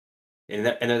awful, and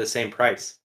they're the same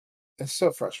price. It's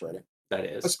so frustrating, That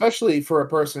is. especially for a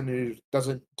person who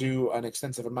doesn't do an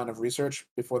extensive amount of research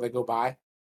before they go buy.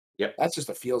 Yep. That's just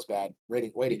a feels bad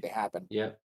waiting to happen.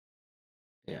 Yep.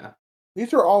 Yeah.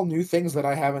 These are all new things that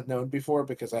I haven't known before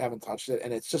because I haven't touched it,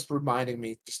 and it's just reminding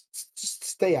me just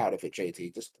stay out of it,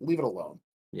 JT. Just leave it alone.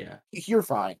 Yeah. You're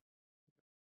fine.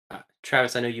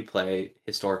 Travis, I know you play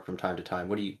historic from time to time.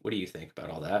 What do you think about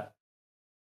all that?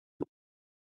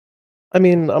 I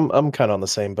mean, I'm kind of on the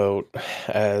same boat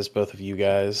as both of you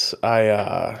guys.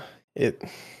 It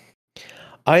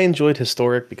I enjoyed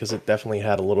historic because it definitely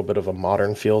had a little bit of a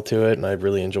modern feel to it, and I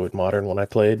really enjoyed modern when I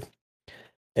played.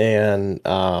 And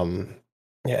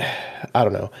yeah, I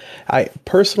don't know. I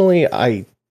personally I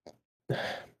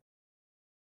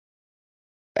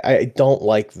don't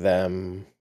like them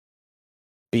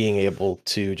being able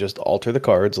to just alter the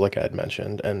cards like I had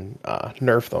mentioned and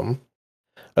nerf them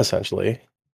essentially.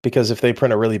 Because if they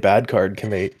print a really bad card, can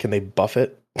they buff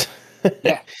it?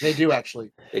 Yeah, they do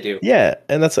actually. They do. Yeah,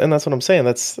 and that's what I'm saying.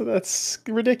 That's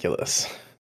ridiculous.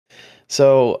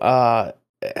 So,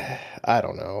 I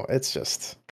don't know. It's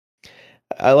just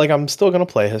I'm still gonna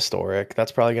play historic.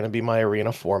 That's probably gonna be my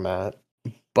arena format.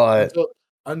 But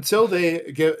Until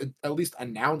they get at least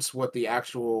announce what the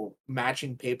actual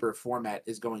matching paper format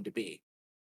is going to be.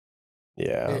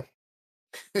 yeah, It,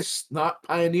 it's not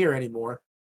Pioneer anymore,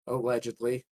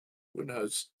 allegedly. Who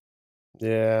knows?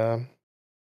 yeah.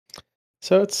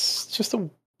 So it's just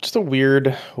a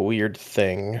weird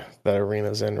thing that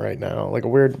arena's in right now. Like a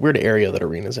weird area that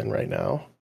arena's in right now.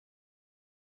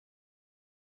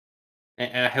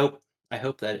 And I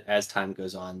hope that as time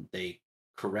goes on, they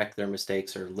correct their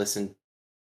mistakes or listen.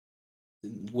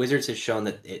 Wizards has shown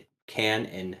that it can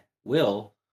and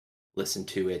will listen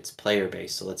to its player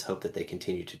base. So let's hope that they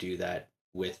continue to do that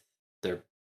with their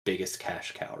biggest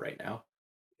cash cow right now.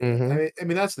 Yeah, Mhm. I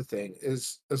mean that's the thing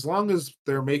is as long as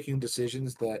they're making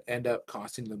decisions that end up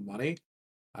costing them money,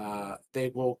 they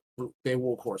will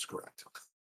course correct.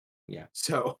 Yeah.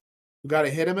 So we got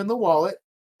to hit them in the wallet,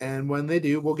 and when they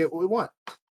do, we'll get what we want.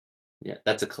 Yeah.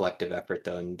 That's a collective effort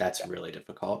though, and that's really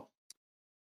difficult.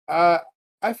 Uh,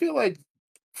 I feel like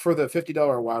for the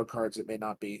 $50 wild cards, it may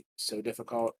not be so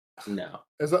difficult. No.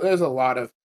 There's a lot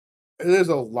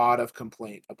of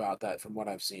complaint about that from what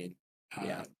I've seen.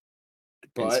 Yeah. Uh,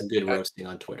 And but some good roasting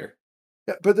on Twitter.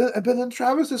 yeah, but then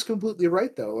Travis is completely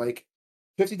right though. Like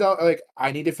 $50, like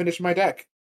I need to finish my deck.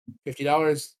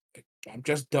 $50, I'm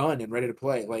just done and ready to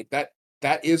play. Like that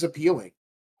is appealing.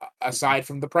 Mhm. Aside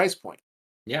from the price point.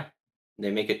 Yeah.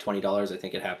 They make it $20. I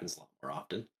think it happens a lot more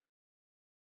often.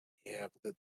 Yeah,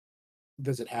 but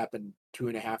does it happen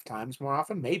 2.5 times more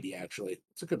often? Maybe actually.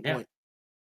 That's a good Yeah. point.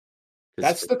 Because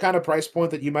That's the kind of price point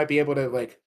that you might be able to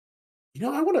like.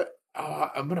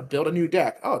 I'm gonna build a new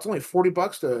deck. Oh, it's only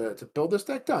 $40 to build this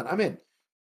deck. Done. I'm in.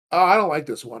 Oh, I don't like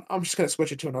this one. I'm just gonna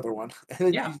switch it to another one. And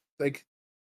then yeah, you like,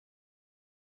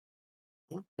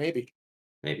 maybe.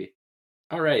 maybe.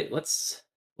 All right, let's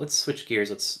switch gears.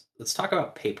 Let's talk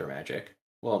about paper magic.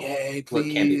 Well, Yay, what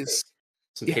can be please.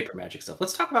 some Yeah, paper magic stuff.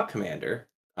 Let's talk about Commander.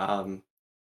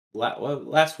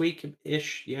 Last week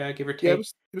ish, yeah, give or yeah. take.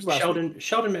 It was last week.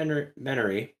 Sheldon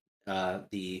Menery,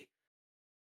 the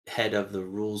head of the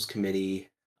rules committee,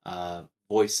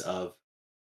 voice of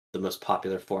the most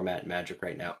popular format in Magic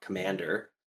right now,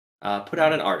 Commander, put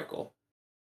out an article,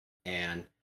 and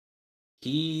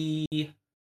he,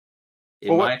 in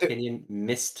Well, my opinion,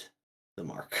 missed the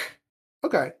mark.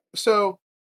 okay. So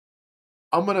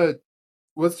I'm gonna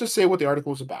let's just say what the article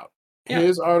was about. Yeah.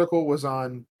 His article was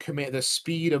on the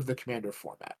speed of the commander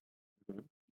format, Mhm.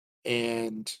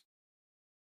 and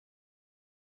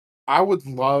I would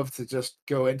love to just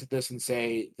go into this and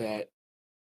say that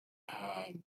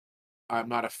um, I'm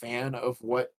not a fan of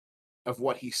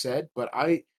what he said, but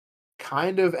I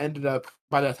kind of ended up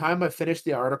by the time I finished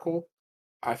the article,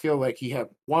 I feel like he had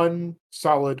one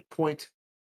solid point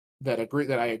that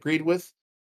I agreed with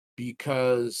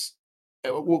because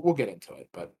we'll get into it,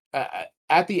 but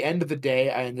at the end of the day,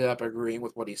 I ended up agreeing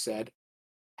with what he said.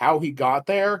 How he got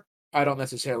there, I don't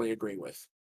necessarily agree with.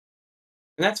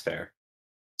 And that's fair.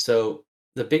 So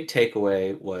the big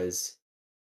takeaway was,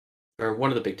 or one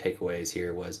of the big takeaways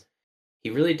here was, he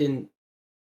really didn't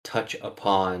touch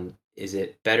upon, is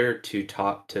it better to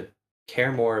talk to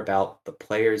care more about the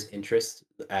players' interest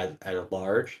at a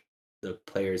large, the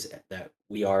players that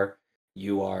we are,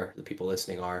 you are, the people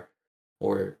listening are,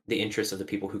 or the interests of the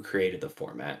people who created the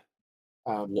format?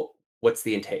 Um, What's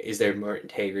the is there more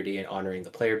integrity in honoring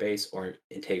the player base or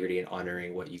integrity in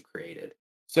honoring what you created?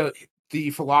 so the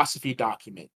philosophy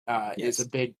document Yes.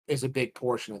 is a big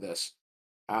portion of this.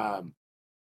 Um,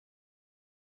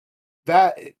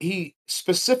 that he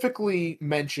specifically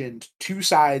mentioned two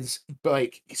sides,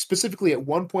 like specifically at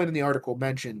one point in the article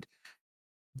mentioned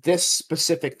this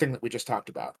specific thing that we just talked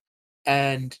about,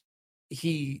 and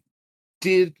he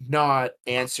did not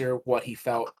answer what he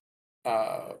felt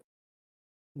uh,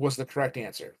 was the correct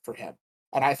answer for him.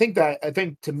 And I think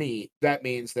to me that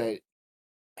means that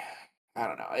I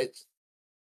don't know. It's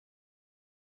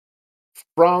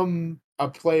from a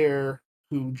player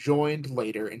who joined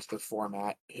later into the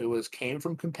format, who was came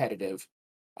from competitive.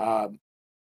 Um,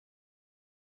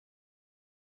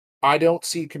 I don't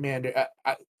see Commander.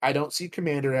 I don't see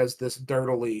Commander as this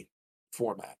dirtily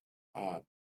format. Uh,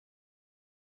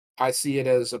 I see it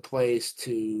as a place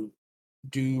to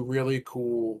do really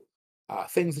cool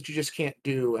things that you just can't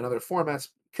do in other formats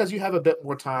because you have a bit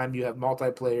more time. You have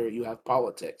multiplayer. You have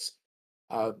politics.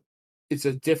 Uh, it's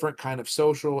a different kind of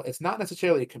social. It's not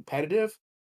necessarily competitive,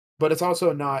 but it's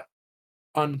also not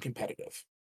uncompetitive.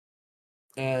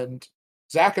 And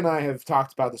Zach and I have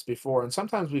talked about this before, and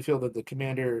sometimes we feel that the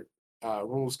Commander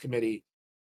Rules Committee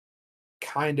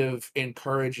kind of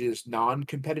encourages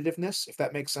non-competitiveness, if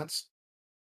that makes sense.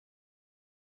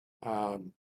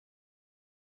 Um,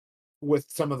 with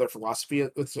some of their philosophy,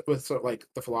 with sort of like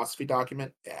the philosophy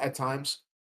document at times,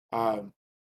 um,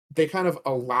 they kind of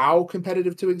allow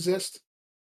competitive to exist,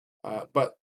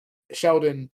 but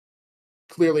Sheldon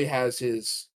clearly has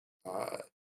his uh,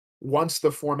 wants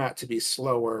the format to be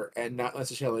slower and not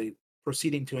necessarily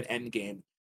proceeding to an end game,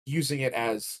 using it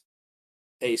as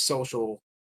a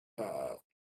uh,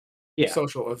 Yeah,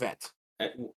 social event.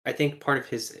 I think part of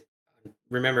his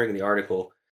remembering the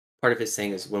article, part of his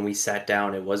saying is when we sat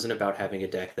down, it wasn't about having a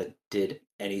deck that did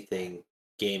anything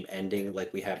game ending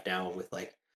like we have now with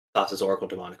like Thassa's Oracle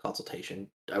Demonic Consultation.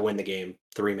 I win the game,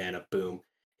 3 mana, boom.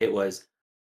 It was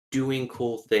doing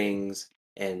cool things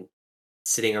and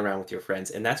sitting around with your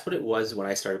friends. And that's what it was when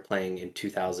I started playing in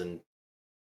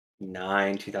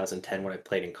 2009, 2010, when I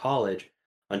played in college.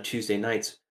 On Tuesday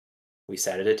nights, we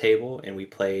sat at a table and we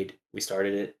played. We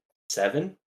started at 7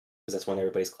 because that's when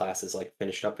everybody's classes like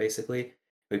finished up basically.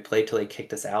 We played till they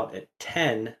kicked us out at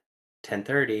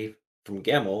 10:30 from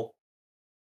Gemmel.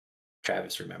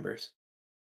 Travis remembers.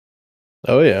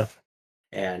 Oh yeah.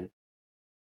 And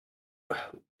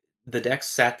the deck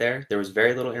sat there. There was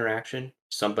very little interaction.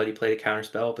 Somebody played a counter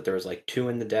spell, but there was like 2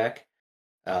 in the deck.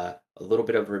 A little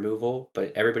bit of removal,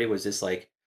 but everybody was just like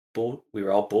we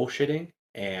were all bullshitting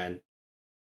and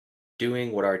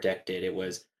doing what our deck did. It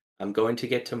was I'm going to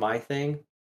get to my thing,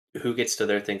 who gets to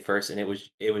their thing first, and it was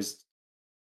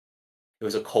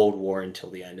a cold war until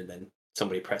the end, and then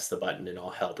somebody pressed the button and all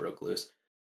hell broke loose.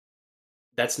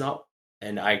 That's not,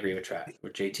 and I agree with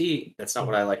JT. That's not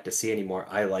what I like to see anymore.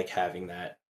 I like having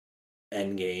that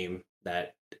end game,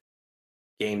 that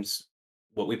games.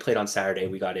 What we played on Saturday,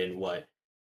 we got in what Mhm.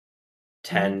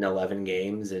 10, 11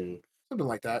 games in Something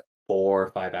like that. 4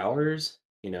 or 5 hours.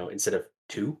 Instead of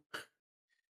two.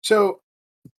 So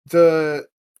the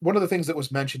one of the things that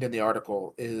was mentioned in the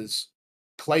article is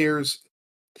players.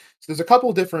 So there's a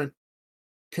couple different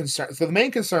concerns. So the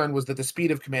main concern was that the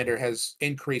speed of Commander has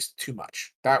increased too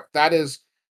much. That is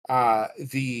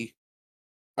the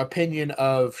opinion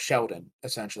of Sheldon.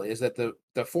 Essentially, is that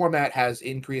the format has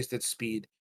increased its speed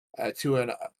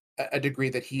to a degree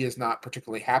that he is not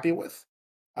particularly happy with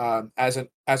as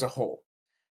a whole.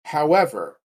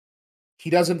 However, he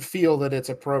doesn't feel that it's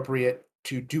appropriate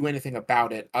to do anything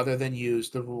about it other than use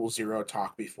the rule zero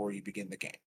talk before you begin the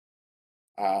game.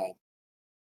 Uh,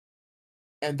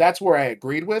 and that's where I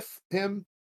agreed with him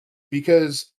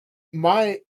because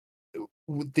my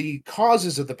the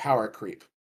causes of the power creep.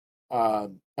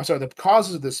 I'm sorry, the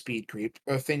causes of the speed creep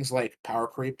are things like power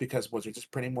creep because Wizards is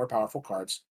printing more powerful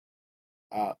cards,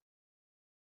 uh,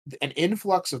 an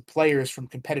influx of players from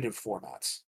competitive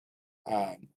formats,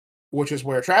 um, which is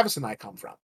where Travis and I come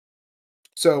from.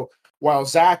 So while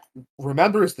Zach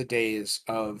remembers the days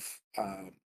of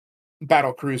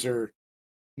battle cruiser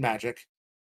Magic,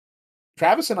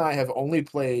 Travis and I have only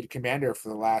played Commander for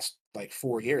the last like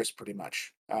 4 years, pretty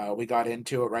much. We got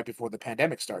into it right before the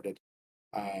pandemic started,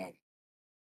 uh,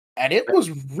 and it was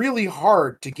really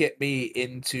hard to get me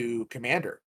into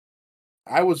Commander.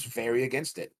 I was very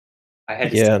against it.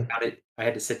 Yeah. I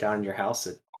had to sit down in your house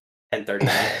at 10:30 at night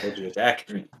and build you a deck.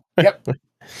 Yep.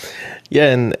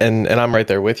 Yeah, and I'm right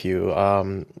there with you.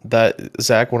 That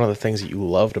Zach, one of the things that you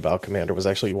loved about Commander was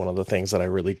actually one of the things that I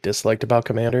really disliked about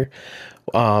Commander.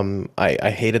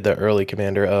 I hated the early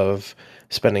Commander of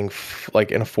spending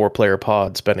like in a 4-player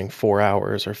pod, spending 4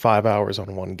 hours or 5 hours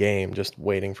on one game, just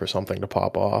waiting for something to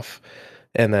pop off.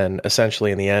 And then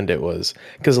essentially in the end, it was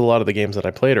because a lot of the games that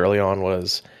I played early on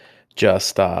was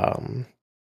just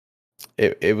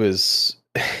it was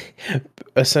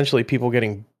essentially people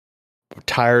getting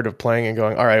tired of playing and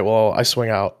going, all right, well, I swing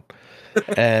out.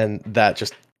 And that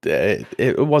just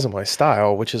it wasn't my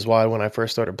style, which is why when I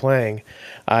first started playing,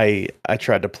 I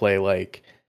tried to play like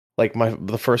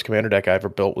the first commander deck I ever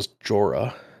built was Jorah.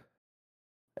 Of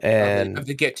And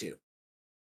the get to.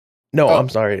 no, Oh, I'm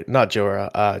sorry, not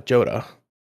Jorah, Joda.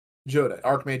 Joda,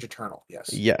 Archmage Eternal.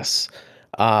 Yes. Yes.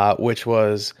 Which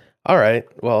was all right,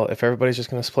 well, if everybody's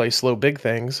just gonna play slow big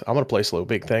things, I'm gonna play slow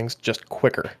big things just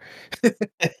quicker.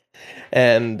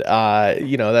 And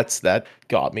that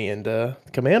got me into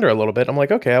Commander a little bit. I'm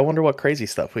like, okay, I wonder what crazy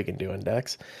stuff we can do in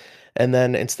decks. And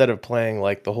then instead of playing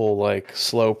like the whole like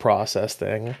slow process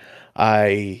thing,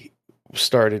 I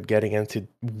started getting into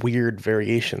weird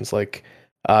variations. Like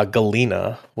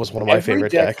Galena was one of my Every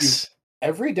favorite deck you decks.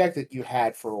 every deck that you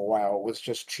had for a while was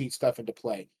just cheat stuff into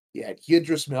play. You had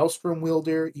Yidris Maelstrom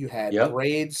Wielder, you had Yep.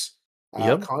 Braids,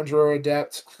 Yep. Conjurer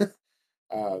Adept.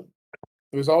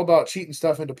 It was all about cheating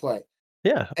stuff into play.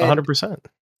 Yeah, And 100%.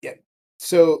 yeah,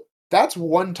 so that's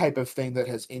one type of thing that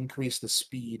has increased the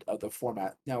speed of the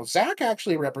format. Now, Zach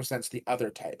actually represents the other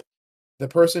type, the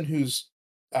person who's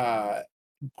uh,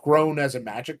 grown as a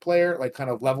Magic player, like kind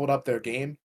of leveled up their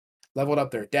game, leveled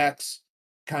up their decks,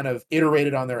 kind of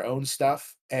iterated on their own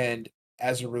stuff, and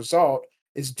as a result,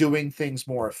 is doing things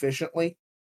more efficiently.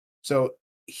 So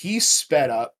he's sped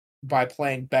up by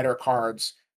playing better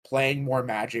cards, playing more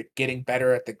Magic, getting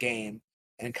better at the game,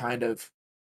 and kind of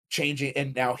changing.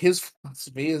 And now his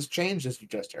philosophy has changed, as you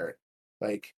just heard.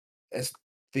 Like, as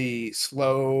the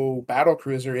slow battle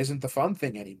cruiser isn't the fun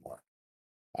thing anymore.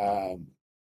 Um,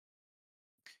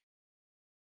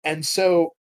 and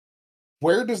so,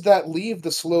 where does that leave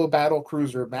the slow battle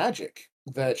cruiser Magic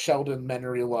that Sheldon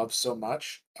Menery loves so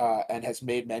much and has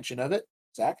made mention of it?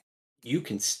 Zach? You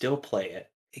can still play it.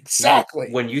 Now, Exactly.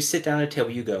 when you sit down at a table,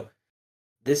 you go,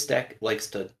 this deck likes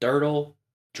to durdle,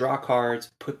 draw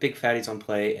cards, put big fatties on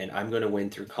play, and I'm going to win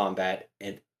through combat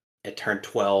at turn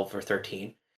 12 or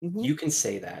 13. Hmm. You can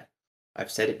say that.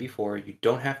 I've said it before. You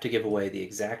don't have to give away the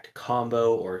exact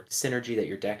combo or synergy that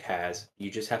your deck has. You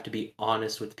just have to be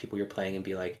honest with the people you're playing and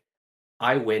be like,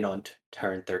 I win on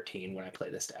turn 13 when I play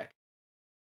this deck.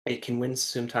 It can win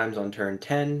sometimes on turn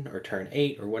 10 or turn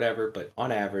 8 or whatever, but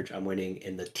on average, I'm winning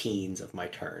in the teens of my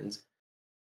turns.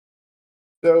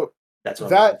 So That's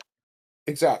what I'm looking that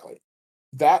exactly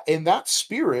that in that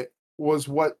spirit was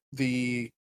what the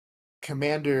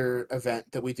commander event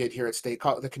that we did here at state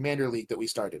the commander league that we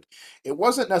started. It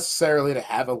wasn't necessarily to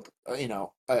have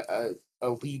a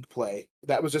league play.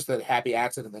 That was just a happy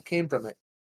accident that came from it.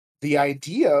 The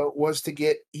idea was to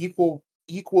get equal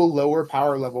lower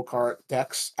power level card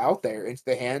decks out there into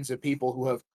the hands of people who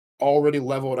have already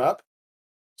leveled up,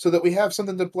 so that we have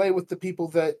something to play with the people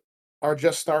that are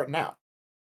just starting out.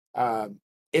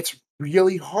 It's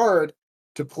really hard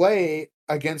to play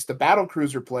against a battle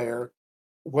cruiser player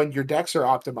when your decks are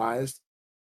optimized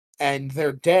and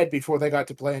they're dead before they got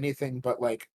to play anything but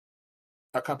like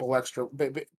a couple extra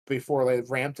before they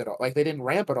ramped it all. Like they didn't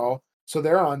ramp it all, so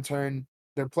they're on turn.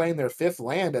 They're playing their fifth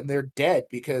land and they're dead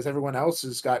because everyone else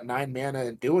has got 9 mana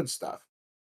and doing stuff.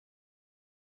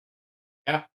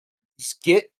 Yeah. Just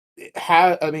get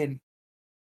have. I mean,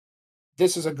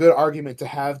 this is a good argument to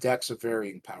have decks of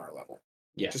varying power level.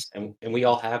 Yes, Just and we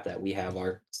all have that. We have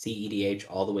our CEDH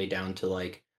all the way down to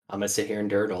like I'm gonna sit here and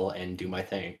durdle and do my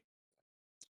thing.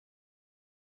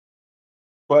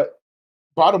 but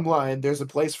bottom line, there's a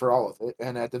place for all of it,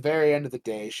 and at the very end of the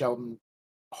day, Sheldon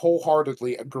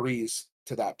wholeheartedly agrees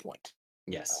to that point. Uh,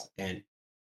 Yes, and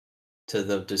to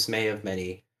the dismay of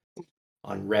many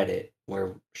on Reddit,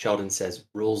 where Sheldon says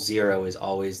rule zero is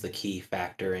always the key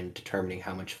factor in determining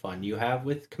how much fun you have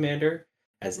with Commander,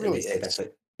 it as and they really say that's is.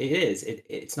 what it is.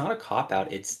 It's not a cop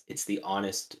out. It's the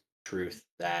honest truth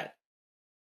that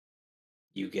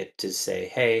you get to say,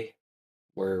 hey,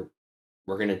 we're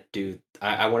we're gonna do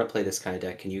I want to play this kind of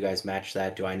deck. Can you guys match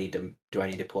that? Do I need to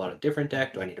pull out a different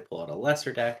deck? Do I need to pull out a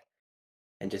lesser deck?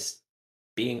 And just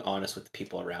being honest with the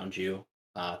people around you.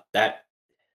 That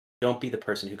don't be the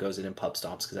person who goes in and pub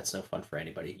stomps because that's no fun for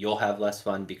anybody. You'll have less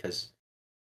fun because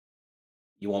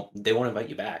they won't invite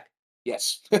you back.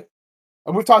 Yes.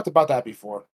 And we've talked about that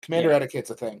before. Commander Yeah. etiquette's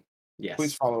a thing. Please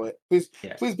Yes. follow it. Please,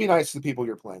 Yeah. please be nice to the people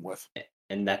you're playing with.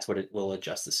 And that's what it will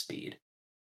adjust the speed.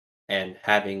 And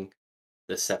having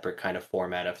the separate kind of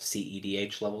format of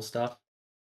CEDH level stuff,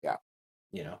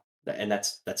 Yeah, and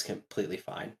that's completely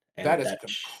fine. that And is a that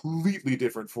completely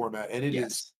different format, and it is.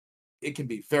 yes. It can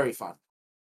be very fun.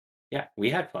 Yeah, we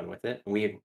had fun with it. We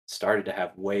had started to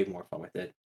have way more fun with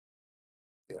it.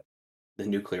 Yeah. The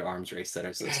nuclear arms race that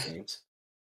is those games.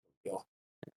 Yeah.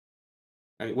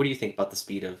 I mean, what do you think about the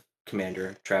speed of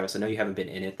Commander, Travis? I know you haven't been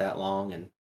in it that long, and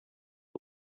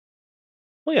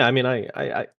Well, yeah, I mean,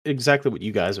 I exactly what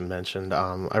you guys have mentioned.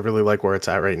 I really like where it's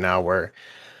at right now, where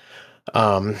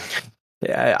um,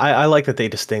 yeah, I like that they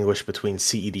distinguish between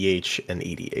CEDH and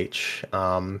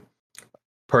EDH.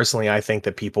 Personally, I think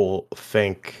that people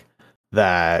think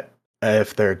that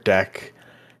if their deck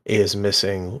is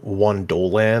missing one dual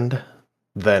land,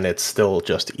 then it's still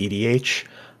just EDH.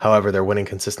 However, they're winning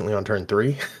consistently on turn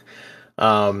three.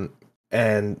 Um,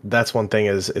 and that's one thing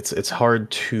is it's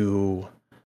hard to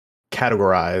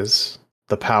categorize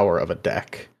the power of a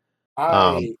deck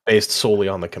I based solely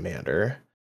on the commander.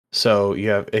 So you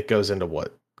have it goes into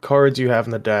what cards you have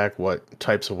in the deck, what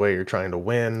types of way you're trying to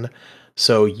win.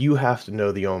 So you have to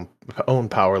know the own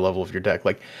power level of your deck.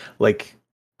 Like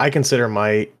I consider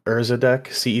my Urza deck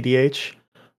CEDH,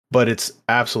 but it's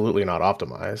absolutely not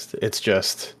optimized.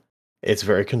 It's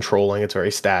very controlling, it's very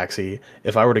stacksy.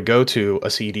 If I were to go to a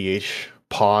CEDH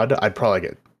pod, I'd probably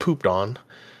get pooped on that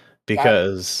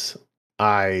because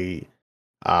I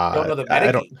Don't know the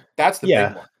I don't. metagame. That's the Yeah.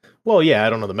 big one. Well, yeah, I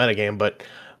don't know the metagame, but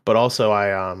also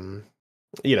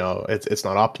it's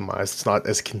not optimized. It's not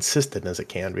as consistent as it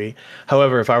can be.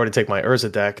 However, if I were to take my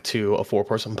Urza deck to a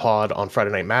 4-person pod on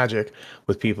Friday Night Magic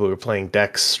with people who are playing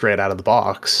decks straight out of the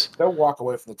box, They'll walk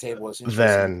away from the table as soon as they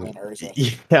see you then playing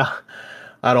Urza. yeah,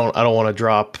 I don't want to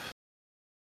drop.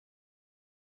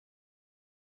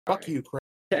 Fuck you, Chris.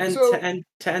 To end So- to end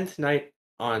to end tonight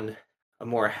on a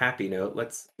more happy note,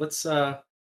 let's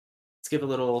give a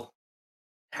little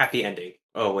happy ending.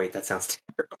 Oh wait, that sounds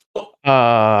terrible.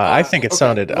 I think it okay,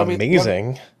 sounded let me-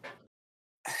 amazing.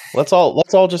 Let's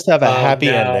all just have a Oh, happy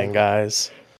no. ending,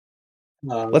 guys.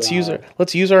 Oh, Let's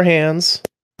use our hands.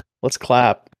 Let's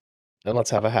clap, and let's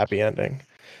have a happy ending.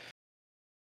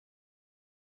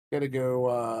 Gotta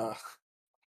go.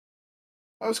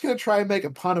 I was gonna try and make a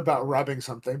pun about rubbing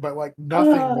something, but like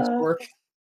nothing was working.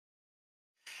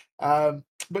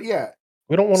 But yeah,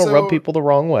 We don't want to rub So- people the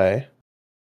wrong way.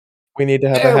 We need to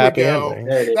have There a we happy go. ending.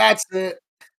 There it is. that's it.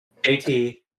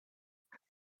 JT,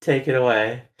 take it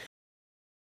away.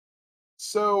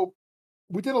 So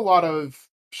we did a lot of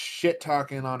shit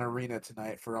talking on Arena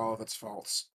tonight for all of its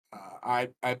faults. I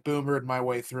boomered my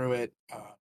way through it,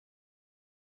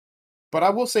 but I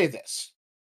will say this: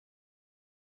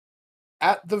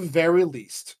 at the very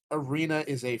least, Arena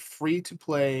is a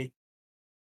free-to-play,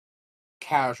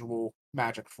 casual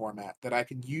Magic format that I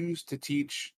can use to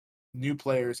teach new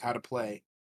players how to play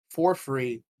for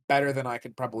free, better than I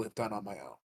could probably have done on my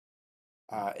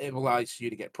own. It allows you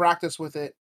to get practice with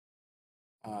it.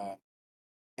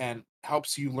 And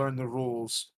helps you learn the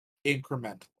rules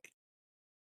incrementally.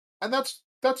 And that's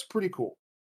pretty cool.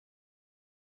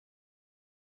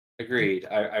 Agreed.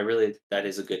 I really that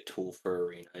is a good tool for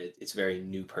Arena. It's very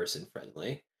new person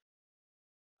friendly.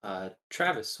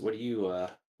 Travis, what do you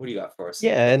got for us?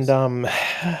 Yeah, and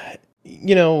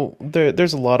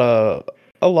there's a lot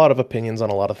of opinions on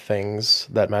a lot of things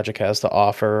that Magic has to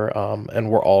offer, and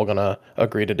we're all gonna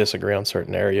agree to disagree on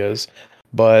certain areas.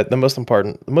 But the most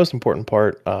important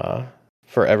part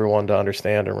for everyone to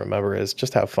understand and remember is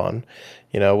just have fun.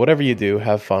 Whatever you do,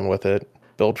 have fun with it.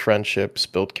 Build friendships,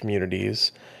 build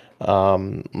communities.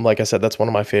 Like I said, that's one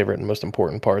of my favorite and most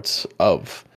important parts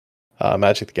of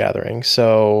Magic the Gathering.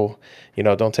 So,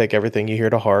 don't take everything you hear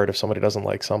to heart. If somebody doesn't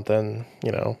like something,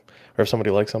 or if somebody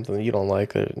likes something that you don't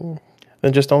like, then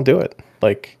just don't do it.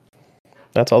 Like,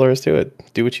 that's all there is to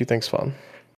it. Do what you think's fun.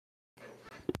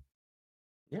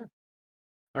 Yeah.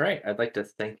 All right. I'd like to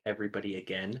thank everybody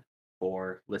again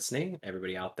for listening.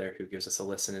 Everybody out there who gives us a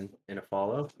listen and a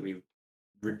follow. We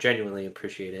genuinely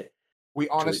appreciate it. We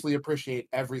honestly appreciate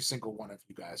every single one of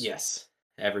you guys. Yes,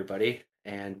 everybody.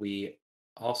 And we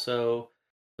also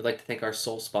would like to thank our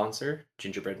sole sponsor,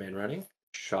 Gingerbread Man Running.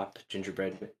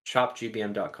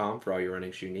 Shopgbm.com for all your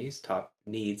running shoe needs. Talk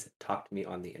to me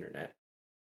on the internet.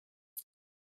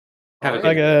 Have a All good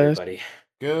right, night, guys. everybody.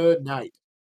 Good night.